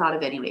you wouldn't have thought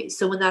of anyways.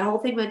 So when that whole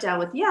thing went down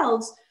with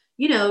Yelds,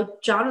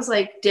 John was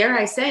like, dare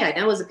I say, I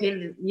know it was a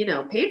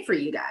pain for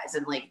you guys,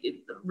 and like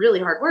really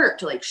hard work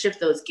to like shift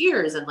those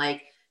gears and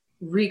like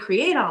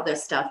recreate all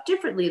this stuff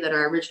differently than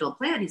our original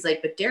plan. He's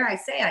like, but dare I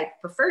say, I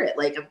prefer it.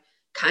 Like, I'm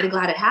kind of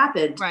glad it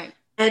happened. Right.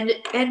 And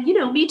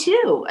me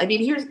too. I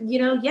mean, here's,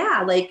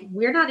 like,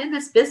 we're not in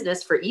this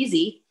business for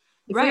easy.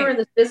 If we were in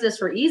this business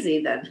for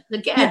easy, then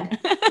again,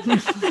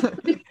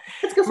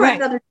 let's go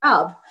find another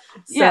job.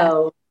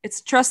 So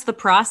it's trust the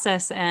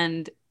process,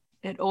 and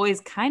it always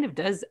kind of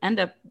does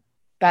end up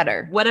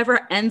better.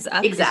 Whatever ends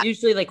up is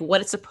usually like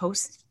what it's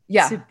supposed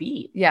to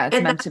be. Yeah,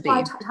 it's meant to be.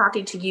 Why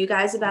talking to you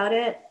guys about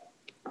it,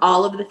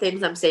 all of the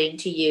things I'm saying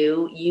to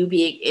you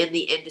being in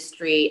the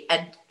industry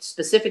and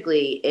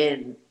specifically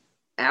in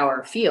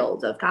our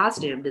field of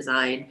costume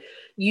design,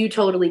 you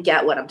totally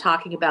get what I'm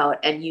talking about,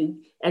 and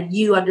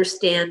you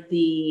understand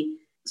the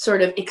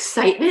sort of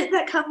excitement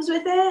that comes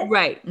with it.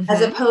 Right. Mm-hmm.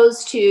 As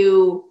opposed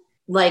to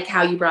like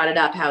how you brought it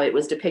up, how it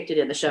was depicted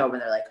in the show where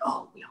they're like,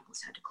 oh, we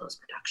almost had to close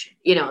production.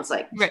 It's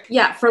like,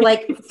 for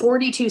like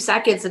 42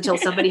 seconds until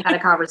somebody had a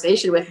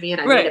conversation with me and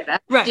I made it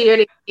better. Right. Do you know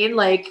what I mean?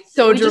 Like,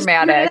 so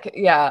dramatic.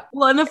 Yeah.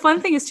 Well, and the fun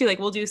thing is too, like,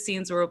 we'll do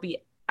scenes where we'll be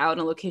out on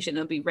a location.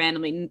 It'll be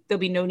randomly, there'll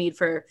be no need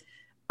for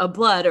a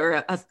blood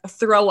or a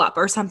throw up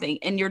or something.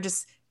 And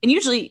and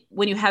usually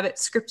when you have it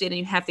scripted and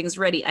you have things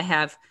ready, I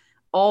have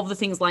all the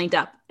things lined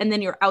up, and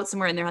then you're out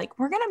somewhere and they're like,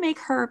 we're going to make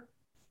her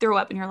throw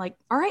up, and you're like,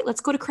 all right,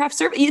 let's go to craft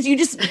service. You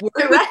just work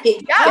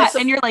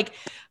and you're like,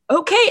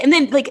 okay. And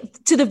then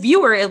like to the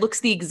viewer, it looks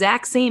the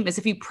exact same as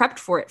if you prepped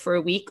for it for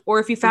a week, or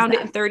if you found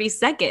it in 30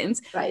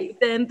 seconds. Right.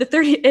 Then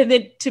and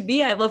then to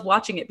me, I love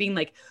watching it being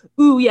like,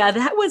 ooh, yeah,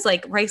 that was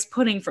like rice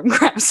pudding from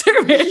craft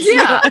service.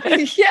 Yeah.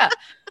 Yeah.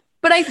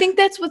 But I think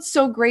that's what's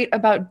so great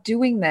about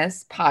doing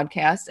this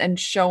podcast and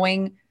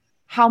showing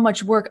how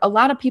much work. A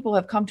lot of people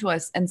have come to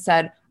us and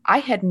said, I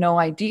had no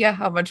idea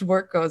how much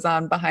work goes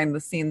on behind the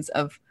scenes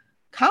of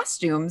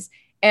costumes,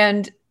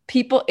 and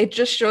it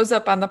just shows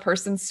up on the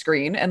person's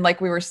screen. And like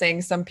we were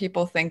saying, some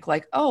people think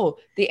like, oh,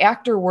 the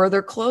actor wore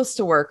their clothes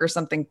to work or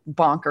something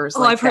bonkers.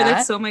 Oh, I've heard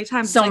that so many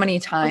times. Many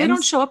times. They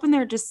don't show up in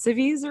their just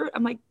civvies, or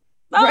I'm like,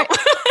 oh. Right.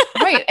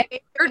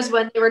 Right.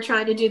 When they were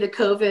trying to do the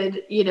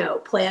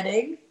COVID,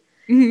 planning,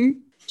 mm-hmm.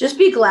 just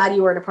be glad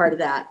you weren't a part of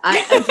that.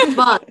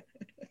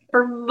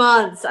 For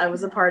months, I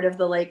was a part of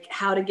the like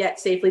how to get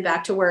safely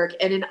back to work.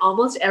 And in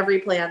almost every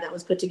plan that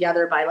was put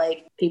together by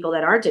like people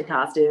that aren't in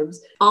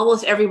costumes,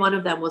 almost every one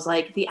of them was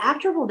like, the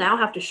actor will now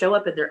have to show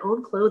up in their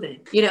own clothing,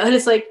 you know? And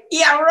it's like,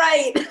 yeah,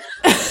 right.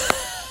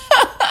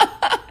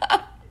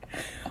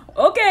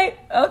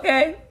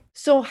 Okay.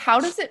 So how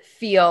does it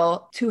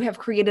feel to have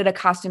created a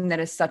costume that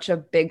is such a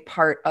big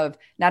part of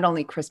not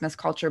only Christmas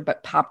culture,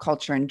 but pop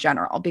culture in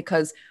general?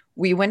 Because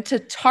we went to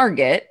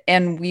Target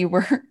and we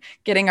were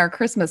getting our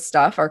Christmas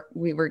stuff, or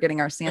we were getting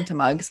our Santa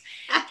mugs.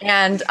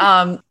 And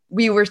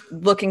we were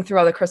looking through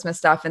all the Christmas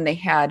stuff, and they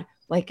had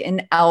like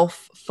an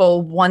elf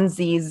full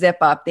onesie zip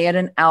up. They had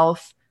an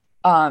elf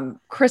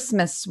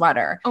Christmas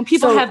sweater. Oh,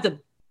 people have the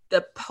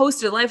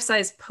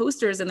life-size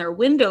posters in their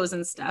windows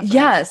and stuff.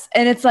 Yes.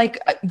 And it's like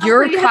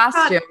your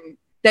costume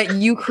that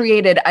you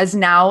created is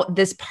now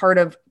this part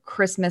of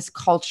Christmas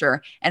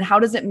culture. And how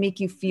does it make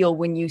you feel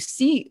when you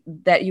see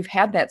that you've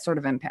had that sort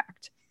of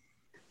impact?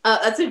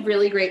 That's a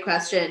really great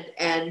question.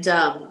 And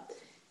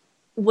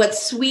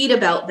what's sweet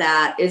about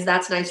that is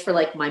that's nice for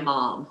like my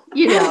mom,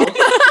 you know.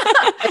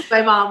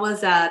 My mom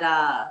was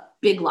at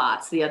Big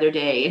Lots the other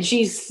day, and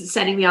she's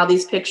sending me all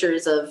these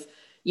pictures of,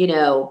 you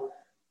know,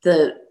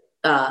 the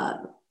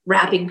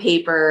wrapping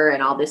paper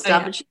and all this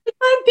stuff. And she's like,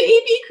 my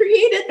baby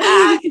created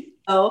that. You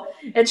know?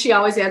 And she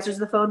always answers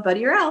the phone,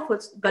 Buddy the elf,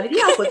 what's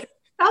your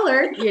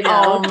color? You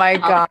know? Oh my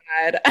God.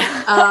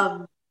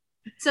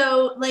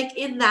 So like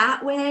in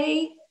that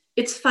way,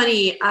 it's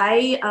funny.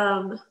 I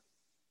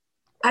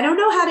don't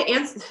know how to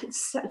answer.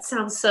 It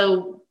sounds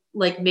so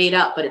like made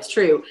up, but it's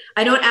true.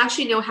 I don't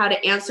actually know how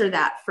to answer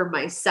that for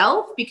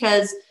myself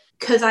because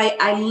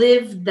I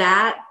live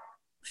that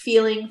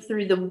feeling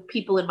through the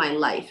people in my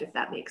life, if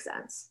that makes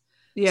sense.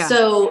 Yeah.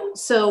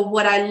 So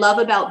what I love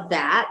about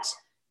that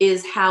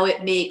is how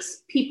it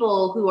makes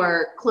people who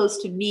are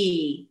close to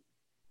me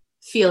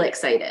feel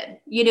excited.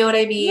 You know what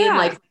I mean? Yeah.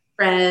 Like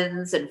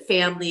friends and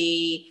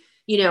family,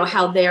 you know,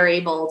 how they're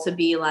able to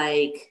be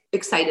like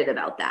excited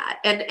about that.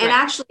 And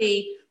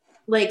actually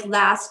like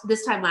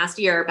this time last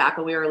year, back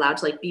when we were allowed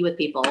to like be with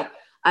people,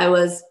 I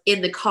was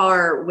in the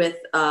car with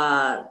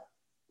a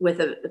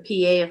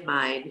PA of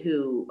mine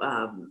who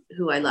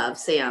I love,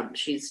 Sam.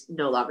 She's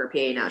no longer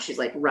PA now. She's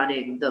like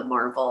running the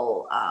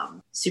Marvel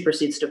super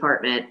suits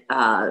department,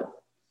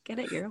 Get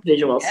it, you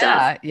visual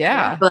stuff.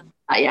 Yeah. But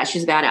yeah,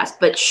 she's badass,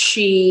 but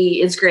she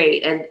is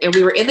great. And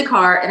we were in the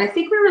car, and I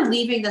think we were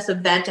leaving this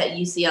event at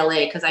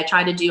UCLA because I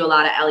try to do a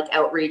lot of like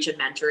outreach and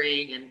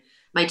mentoring, and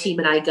my team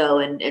and I go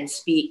and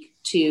speak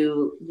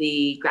to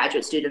the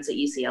graduate students at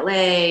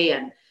UCLA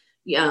and,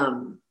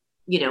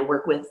 you know,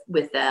 work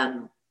with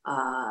them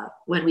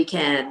when we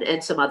can,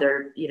 and some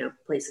other, you know,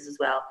 places as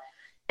well.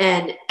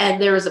 And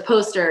there was a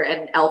poster,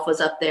 and Elf was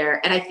up there.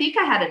 And I think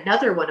I had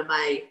another one of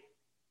my,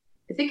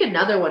 I think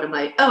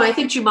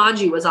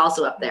Jumanji was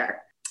also up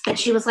there. And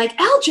she was like,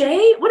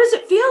 LJ, what does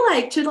it feel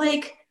like to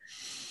like,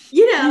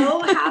 you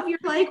know, have your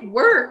like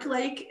work,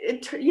 like,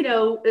 you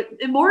know,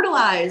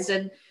 immortalized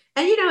and,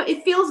 you know,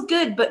 it feels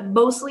good, but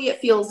mostly it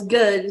feels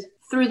good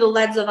through the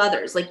lens of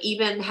others. Like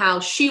even how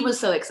she was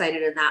so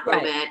excited in that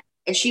moment,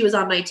 and she was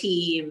on my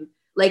team,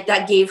 like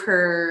that gave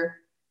her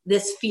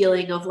this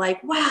feeling of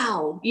like,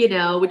 wow, you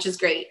know, which is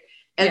great.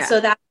 And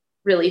so that's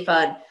really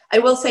fun. I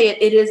will say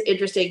it is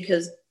interesting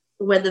because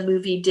when the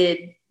movie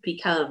did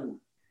become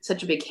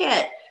such a big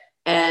hit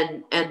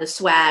and the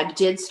swag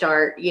did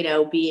start, you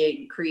know,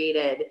 being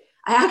created,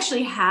 I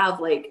actually have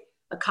like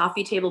a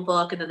coffee table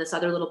book and then this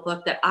other little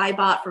book that I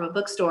bought from a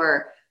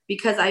bookstore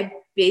because I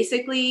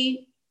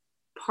basically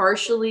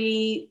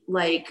partially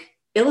like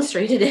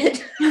illustrated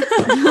it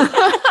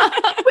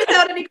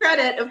without any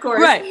credit, of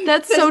course. Right.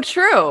 That's so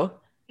true.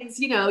 It's,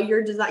 you know,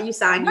 your design, you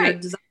sign your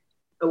design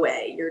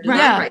away, your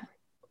design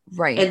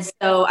right. And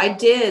so I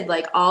did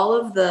like all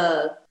of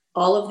the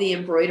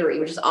embroidery,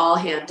 which is all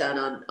hand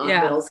done on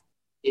Bill's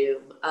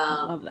costume.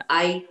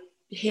 I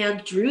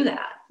hand drew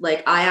that.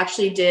 Like I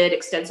actually did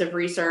extensive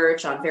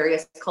research on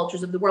various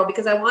cultures of the world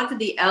because I wanted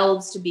the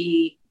elves to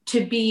be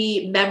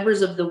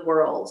members of the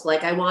world.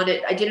 Like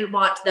I didn't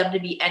want them to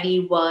be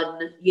any one,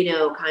 you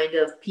know, kind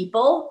of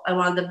people. I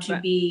wanted them to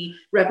be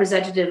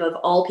representative of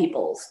all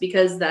peoples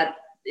because that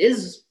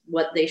is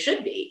what they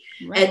should be.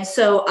 Right. And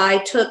so I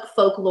took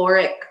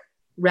folkloric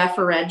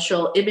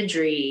referential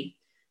imagery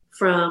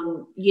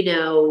from, you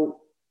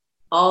know,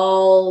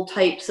 all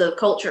types of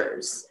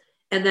cultures.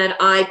 And then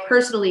I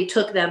personally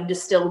took them,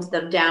 distilled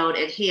them down,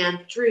 and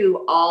hand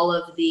drew all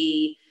of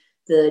the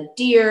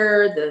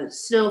deer, the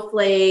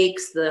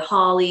snowflakes, the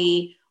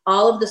holly,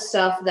 all of the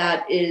stuff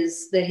that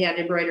is the hand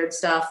embroidered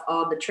stuff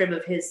on the trim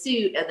of his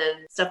suit, and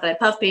then stuff that I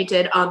puff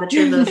painted on the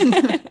trim of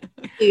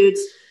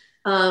suits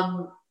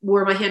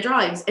were my hand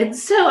drawings. And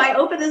so I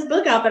opened this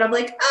book up and I'm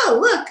like, oh,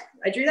 look,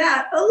 I drew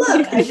that. Oh,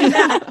 look, I drew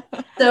that.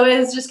 So it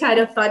was just kind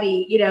of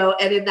funny, you know,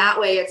 and in that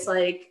way it's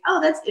like,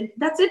 oh,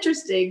 that's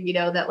interesting, you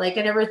know, that like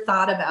I never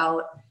thought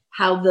about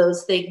how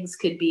those things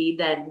could be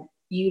then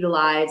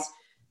utilized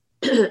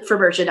for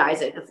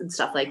merchandising and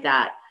stuff like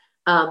that.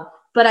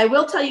 But I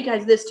will tell you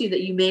guys this too,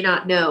 that you may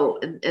not know,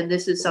 and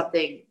this is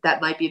something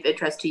that might be of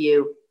interest to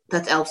you,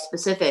 that's elf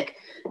specific,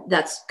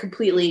 that's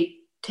completely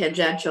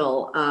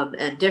tangential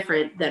and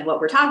different than what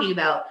we're talking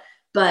about.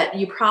 But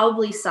you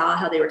probably saw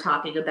how they were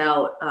talking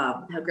about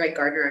how Greg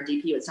Gardner on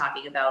DP was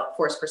talking about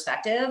forced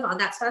perspective on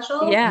that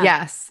special. Yeah.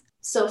 Yes.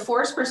 So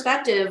forced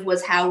perspective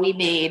was how we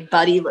made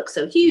Buddy look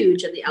so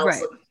huge and the elves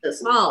Right. look so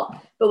small.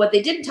 But what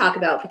they didn't talk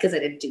about, because I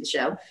didn't do the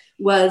show,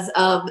 was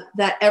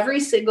that every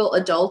single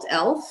adult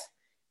elf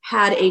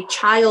had a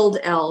child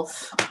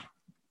elf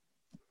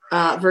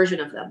version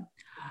of them.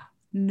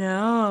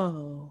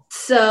 No.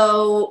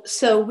 So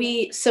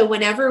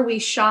whenever we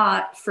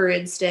shot, for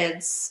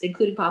instance,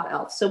 including Pop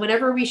Elf, so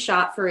whenever we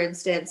shot, for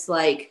instance,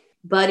 like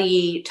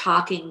Buddy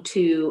talking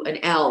to an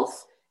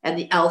elf and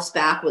the elf's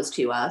back was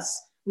to us,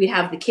 we'd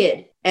have the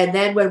kid. And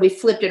then when we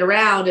flipped it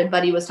around and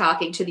Buddy was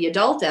talking to the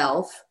adult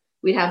elf,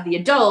 we'd have the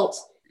adult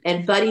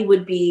and Buddy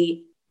would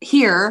be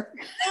here.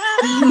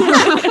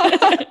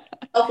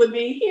 Elf would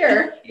be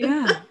here.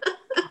 Yeah.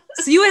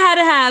 So you had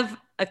to have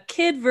a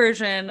kid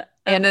version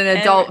And an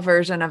adult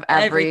version of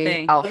every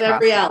everything. elf. Of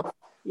every costume. elf.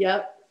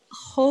 Yep.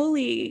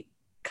 Holy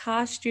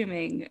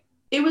costuming.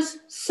 It was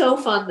so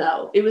fun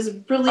though. It was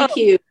really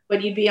cute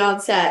when you'd be on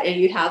set and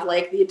you'd have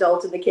like the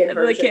adult and the kid The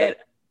version. kid.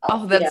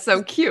 Oh, that's Yeah.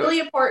 so cute. Really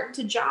important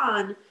to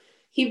John.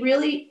 He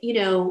really,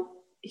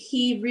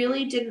 he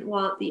really didn't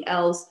want the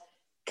elves,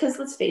 because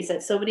let's face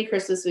it, so many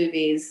Christmas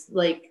movies,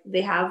 like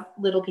they have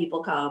little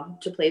people come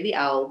to play the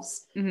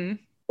elves Mm-hmm.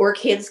 or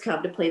kids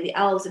come to play the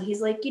elves. And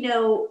he's like,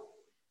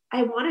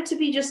 I want it to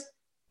be just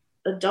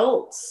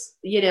adults,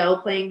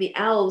 playing the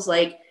elves,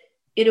 like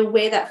in a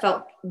way that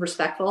felt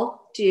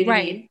respectful. Do you know what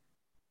I mean?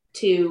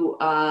 To,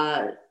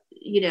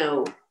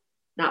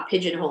 not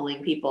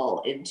pigeonholing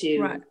people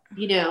into,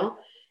 Right.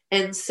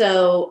 And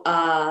so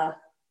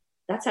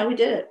that's how we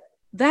did it.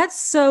 That's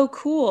so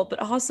cool, but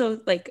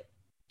also like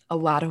A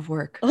lot of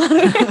work. A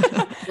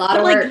lot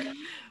of work.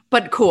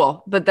 But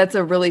cool. But that's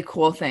a really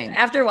cool thing.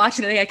 After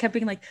watching it, I kept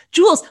being like,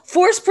 Jules,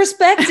 forced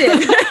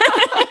perspective.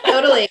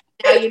 Totally.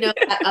 Now you know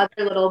that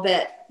other little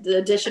bit, the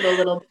additional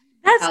little bit.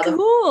 That's How the-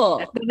 cool.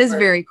 That is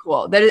very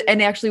cool.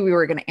 And actually we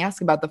were going to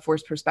ask about the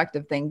forced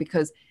perspective thing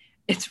because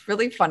it's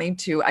really funny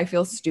too. I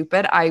feel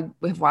stupid. I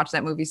have watched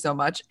that movie so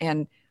much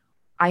and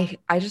I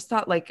just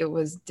thought like it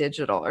was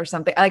digital or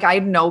something. Like I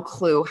had no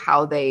clue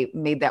how they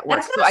made that work.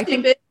 That's not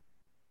stupid.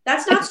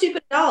 That's not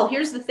stupid at all.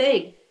 Here's the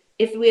thing.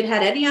 If we had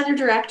had any other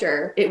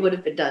director, it would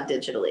have been done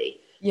digitally.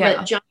 Yeah.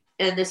 But John,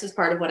 and this is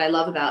part of what I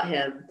love about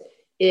him,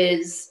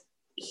 is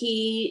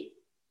he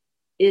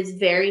is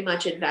very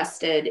much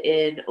invested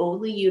in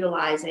only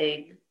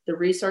utilizing the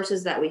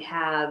resources that we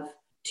have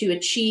to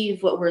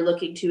achieve what we're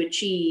looking to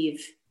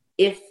achieve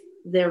if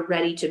they're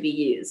ready to be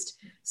used.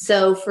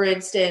 So for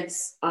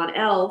instance, on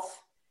Elf,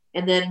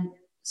 and then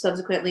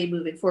subsequently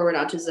moving forward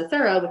onto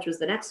Zathura, which was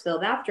the next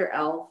film after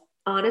Elf,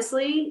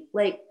 honestly,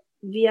 like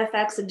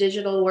VFX and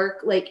digital work,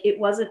 like it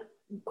wasn't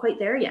quite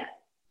there yet.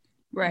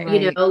 Right.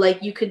 Right.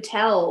 Like you could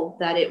tell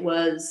that it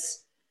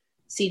was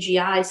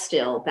CGI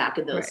still back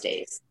in those Right.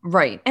 days.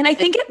 Right. And I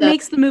think it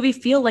makes the movie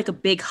feel like a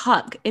big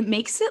hug. It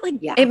makes it like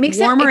Yeah. It makes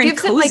warmer it and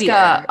gives it like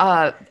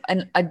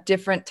cozier. a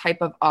different type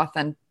of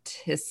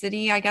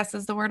authenticity, I guess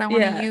is the word I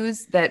want Yeah. to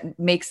use, that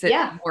makes it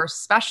Yeah. more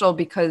special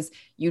because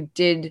you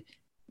did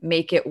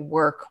make it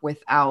work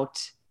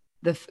without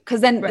because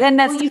then Right.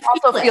 that's Well, you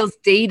also feel it. feels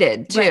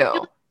dated too.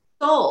 Right.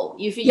 Soul.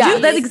 Yeah,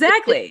 That's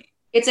exactly.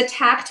 It's a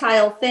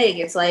tactile thing.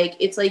 It's like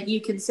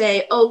you can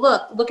say, "Oh,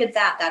 look at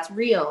that. That's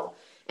real."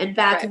 And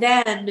back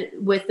then,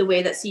 with the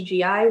way that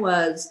CGI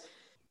was,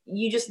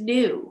 you just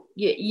knew.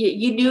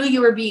 You knew you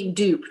were being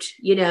duped.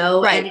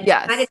 Right, And it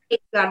yes. kind of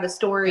takes you out of the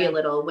story a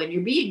little when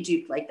you're being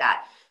duped like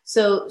that.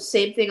 So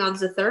same thing on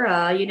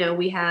Zathura.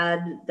 We had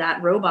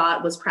that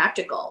robot was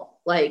practical.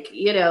 Like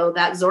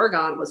that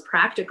Zorgon was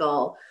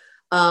practical.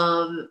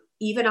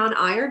 Even on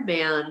Iron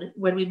Man,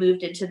 when we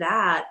moved into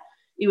that,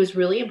 it was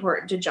really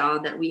important to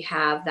John that we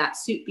have that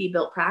suit be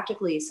built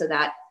practically so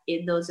that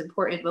in those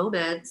important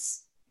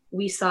moments,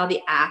 we saw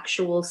the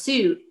actual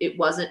suit. It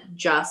wasn't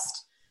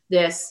just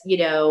this,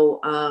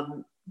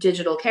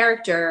 digital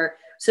character.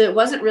 So it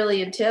wasn't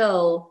really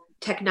until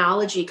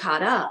technology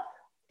caught up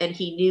and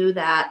he knew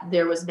that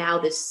there was now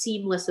this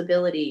seamless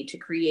ability to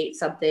create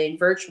something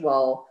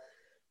virtual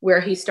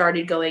where he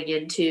started going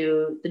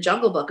into the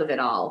Jungle Book of it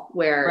all,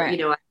 where, Right.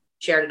 I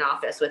shared an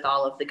office with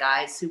all of the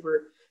guys who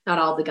were, not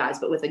all the guys,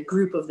 but with a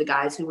group of the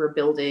guys who were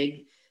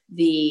building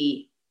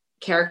the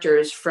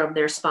characters from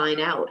their spine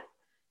out,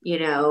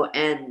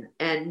 and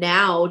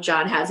now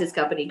John has his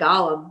company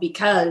Gollum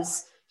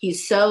because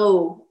he's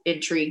so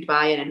intrigued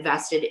by and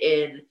invested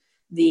in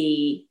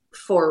the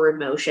forward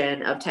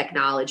motion of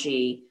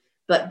technology.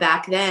 But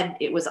back then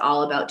it was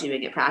all about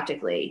doing it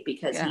practically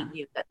because he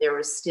knew that there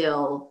was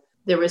still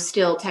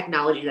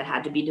technology that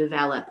had to be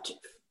developed,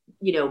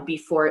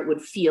 before it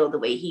would feel the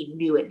way he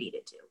knew it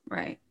needed to.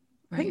 Right.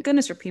 Right. Thank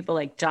goodness for people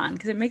like John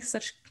because it makes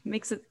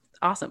it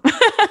awesome.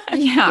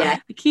 Yeah.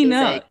 The keynote.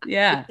 amazing.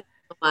 Yeah.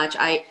 So much.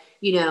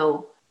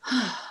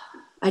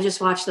 I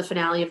just watched the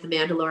finale of The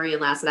Mandalorian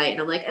last night,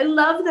 and I'm like, I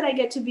love that I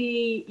get to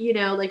be, you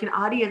know, like an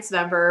audience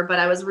member, but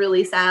I was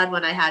really sad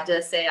when I had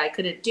to say I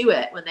couldn't do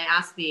it when they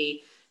asked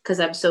me, because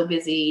I'm so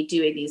busy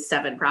doing these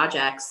 7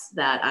 projects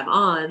that I'm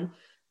on,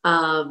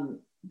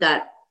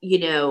 that, you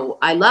know,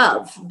 I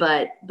love,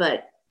 but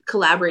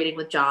collaborating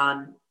with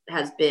John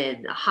has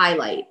been a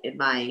highlight in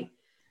my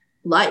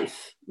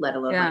life, let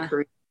alone my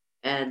career.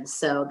 And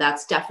so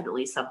that's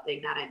definitely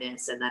something that I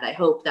miss and that I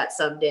hope that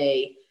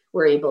someday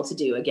we're able to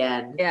do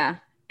again. Yeah.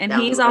 And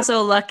he's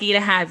also lucky to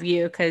have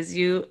you because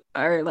you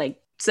are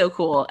like so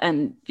cool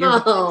and you're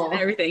and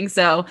everything.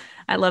 So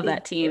I love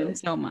that team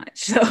so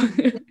much. So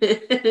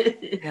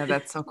yeah,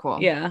 that's so cool.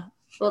 Yeah.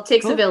 Well, it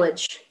takes a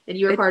village, and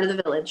you're part of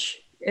the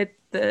village.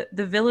 The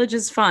village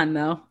is fun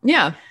though.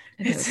 Yeah.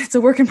 It's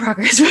a work in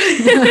progress.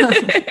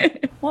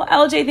 Well,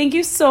 LJ, thank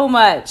you so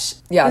much.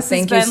 Yeah,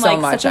 thank you so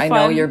much. I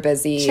know you're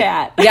busy.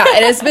 Chat. Yeah,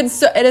 it has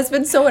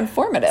been so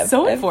informative.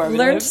 So informative.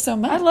 I've learned so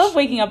much. I love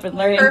waking up and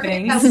learning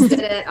things. I did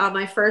it on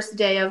my first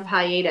day of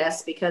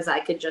hiatus because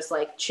I could just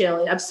like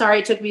chill. I'm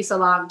sorry it took me so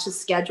long to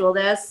schedule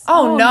this.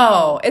 Oh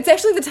no. It's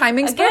actually the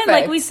timing's again,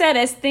 perfect. like we said,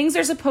 as things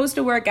are supposed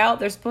to work out,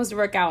 they're supposed to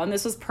work out, and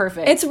this was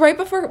perfect. It's right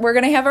before we're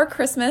gonna have our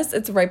Christmas.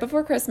 It's right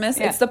before Christmas.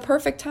 Yeah. It's the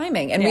perfect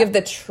timing, and we have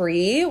the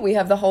tree. We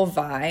have the whole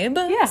vibe.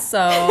 Yeah. So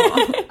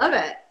Love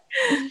it.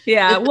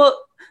 Yeah. Well,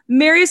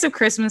 merriest of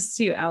Christmas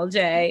to you,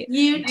 LJ.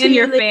 You too, and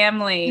your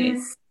family.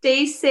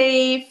 Stay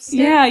safe.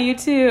 Yeah, you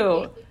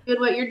too. Doing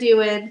what you're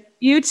doing.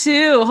 You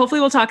too. Hopefully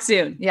we'll talk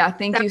soon. yeah,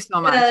 thank you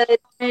so much. Good.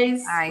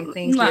 Nice. All right,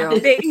 thank Mwah. you.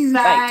 Thanks.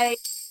 Bye.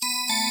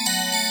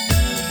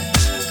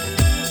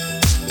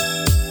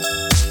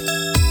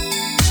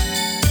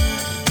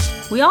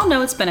 Bye. We all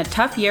know it's been a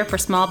tough year for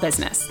small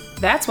business.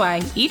 That's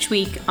why each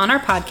week on our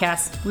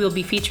podcast, we will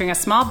be featuring a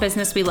small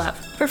business we love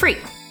for free.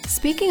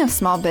 Speaking of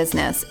small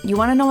business, you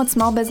want to know what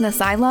small business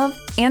I love?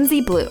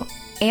 Anzi Blue.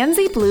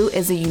 Anzi Blue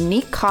is a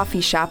unique coffee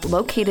shop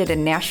located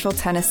in Nashville,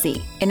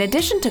 Tennessee. In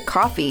addition to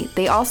coffee,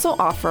 they also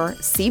offer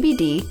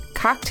CBD,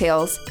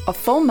 cocktails, a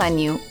full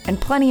menu,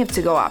 and plenty of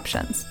to-go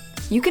options.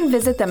 You can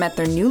visit them at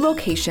their new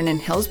location in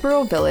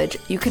Hillsborough Village.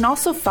 You can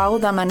also follow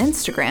them on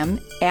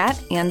Instagram at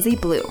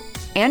Anzi Blue.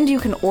 And you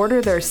can order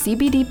their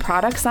CBD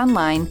products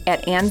online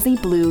at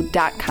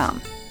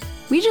anziblue.com.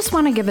 We just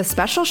want to give a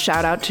special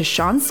shout out to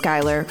Sean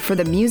Schuyler for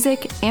the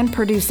music and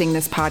producing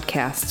this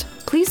podcast.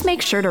 Please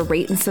make sure to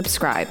rate and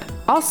subscribe.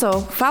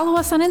 Also, follow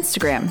us on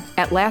Instagram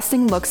at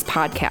Lasting Looks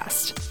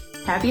Podcast.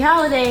 Happy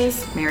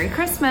holidays. Merry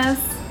Christmas.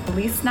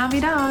 Feliz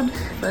Navidad.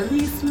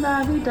 Feliz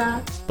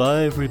Navidad.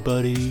 Bye,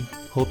 everybody.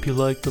 Hope you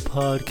like the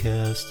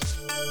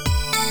podcast.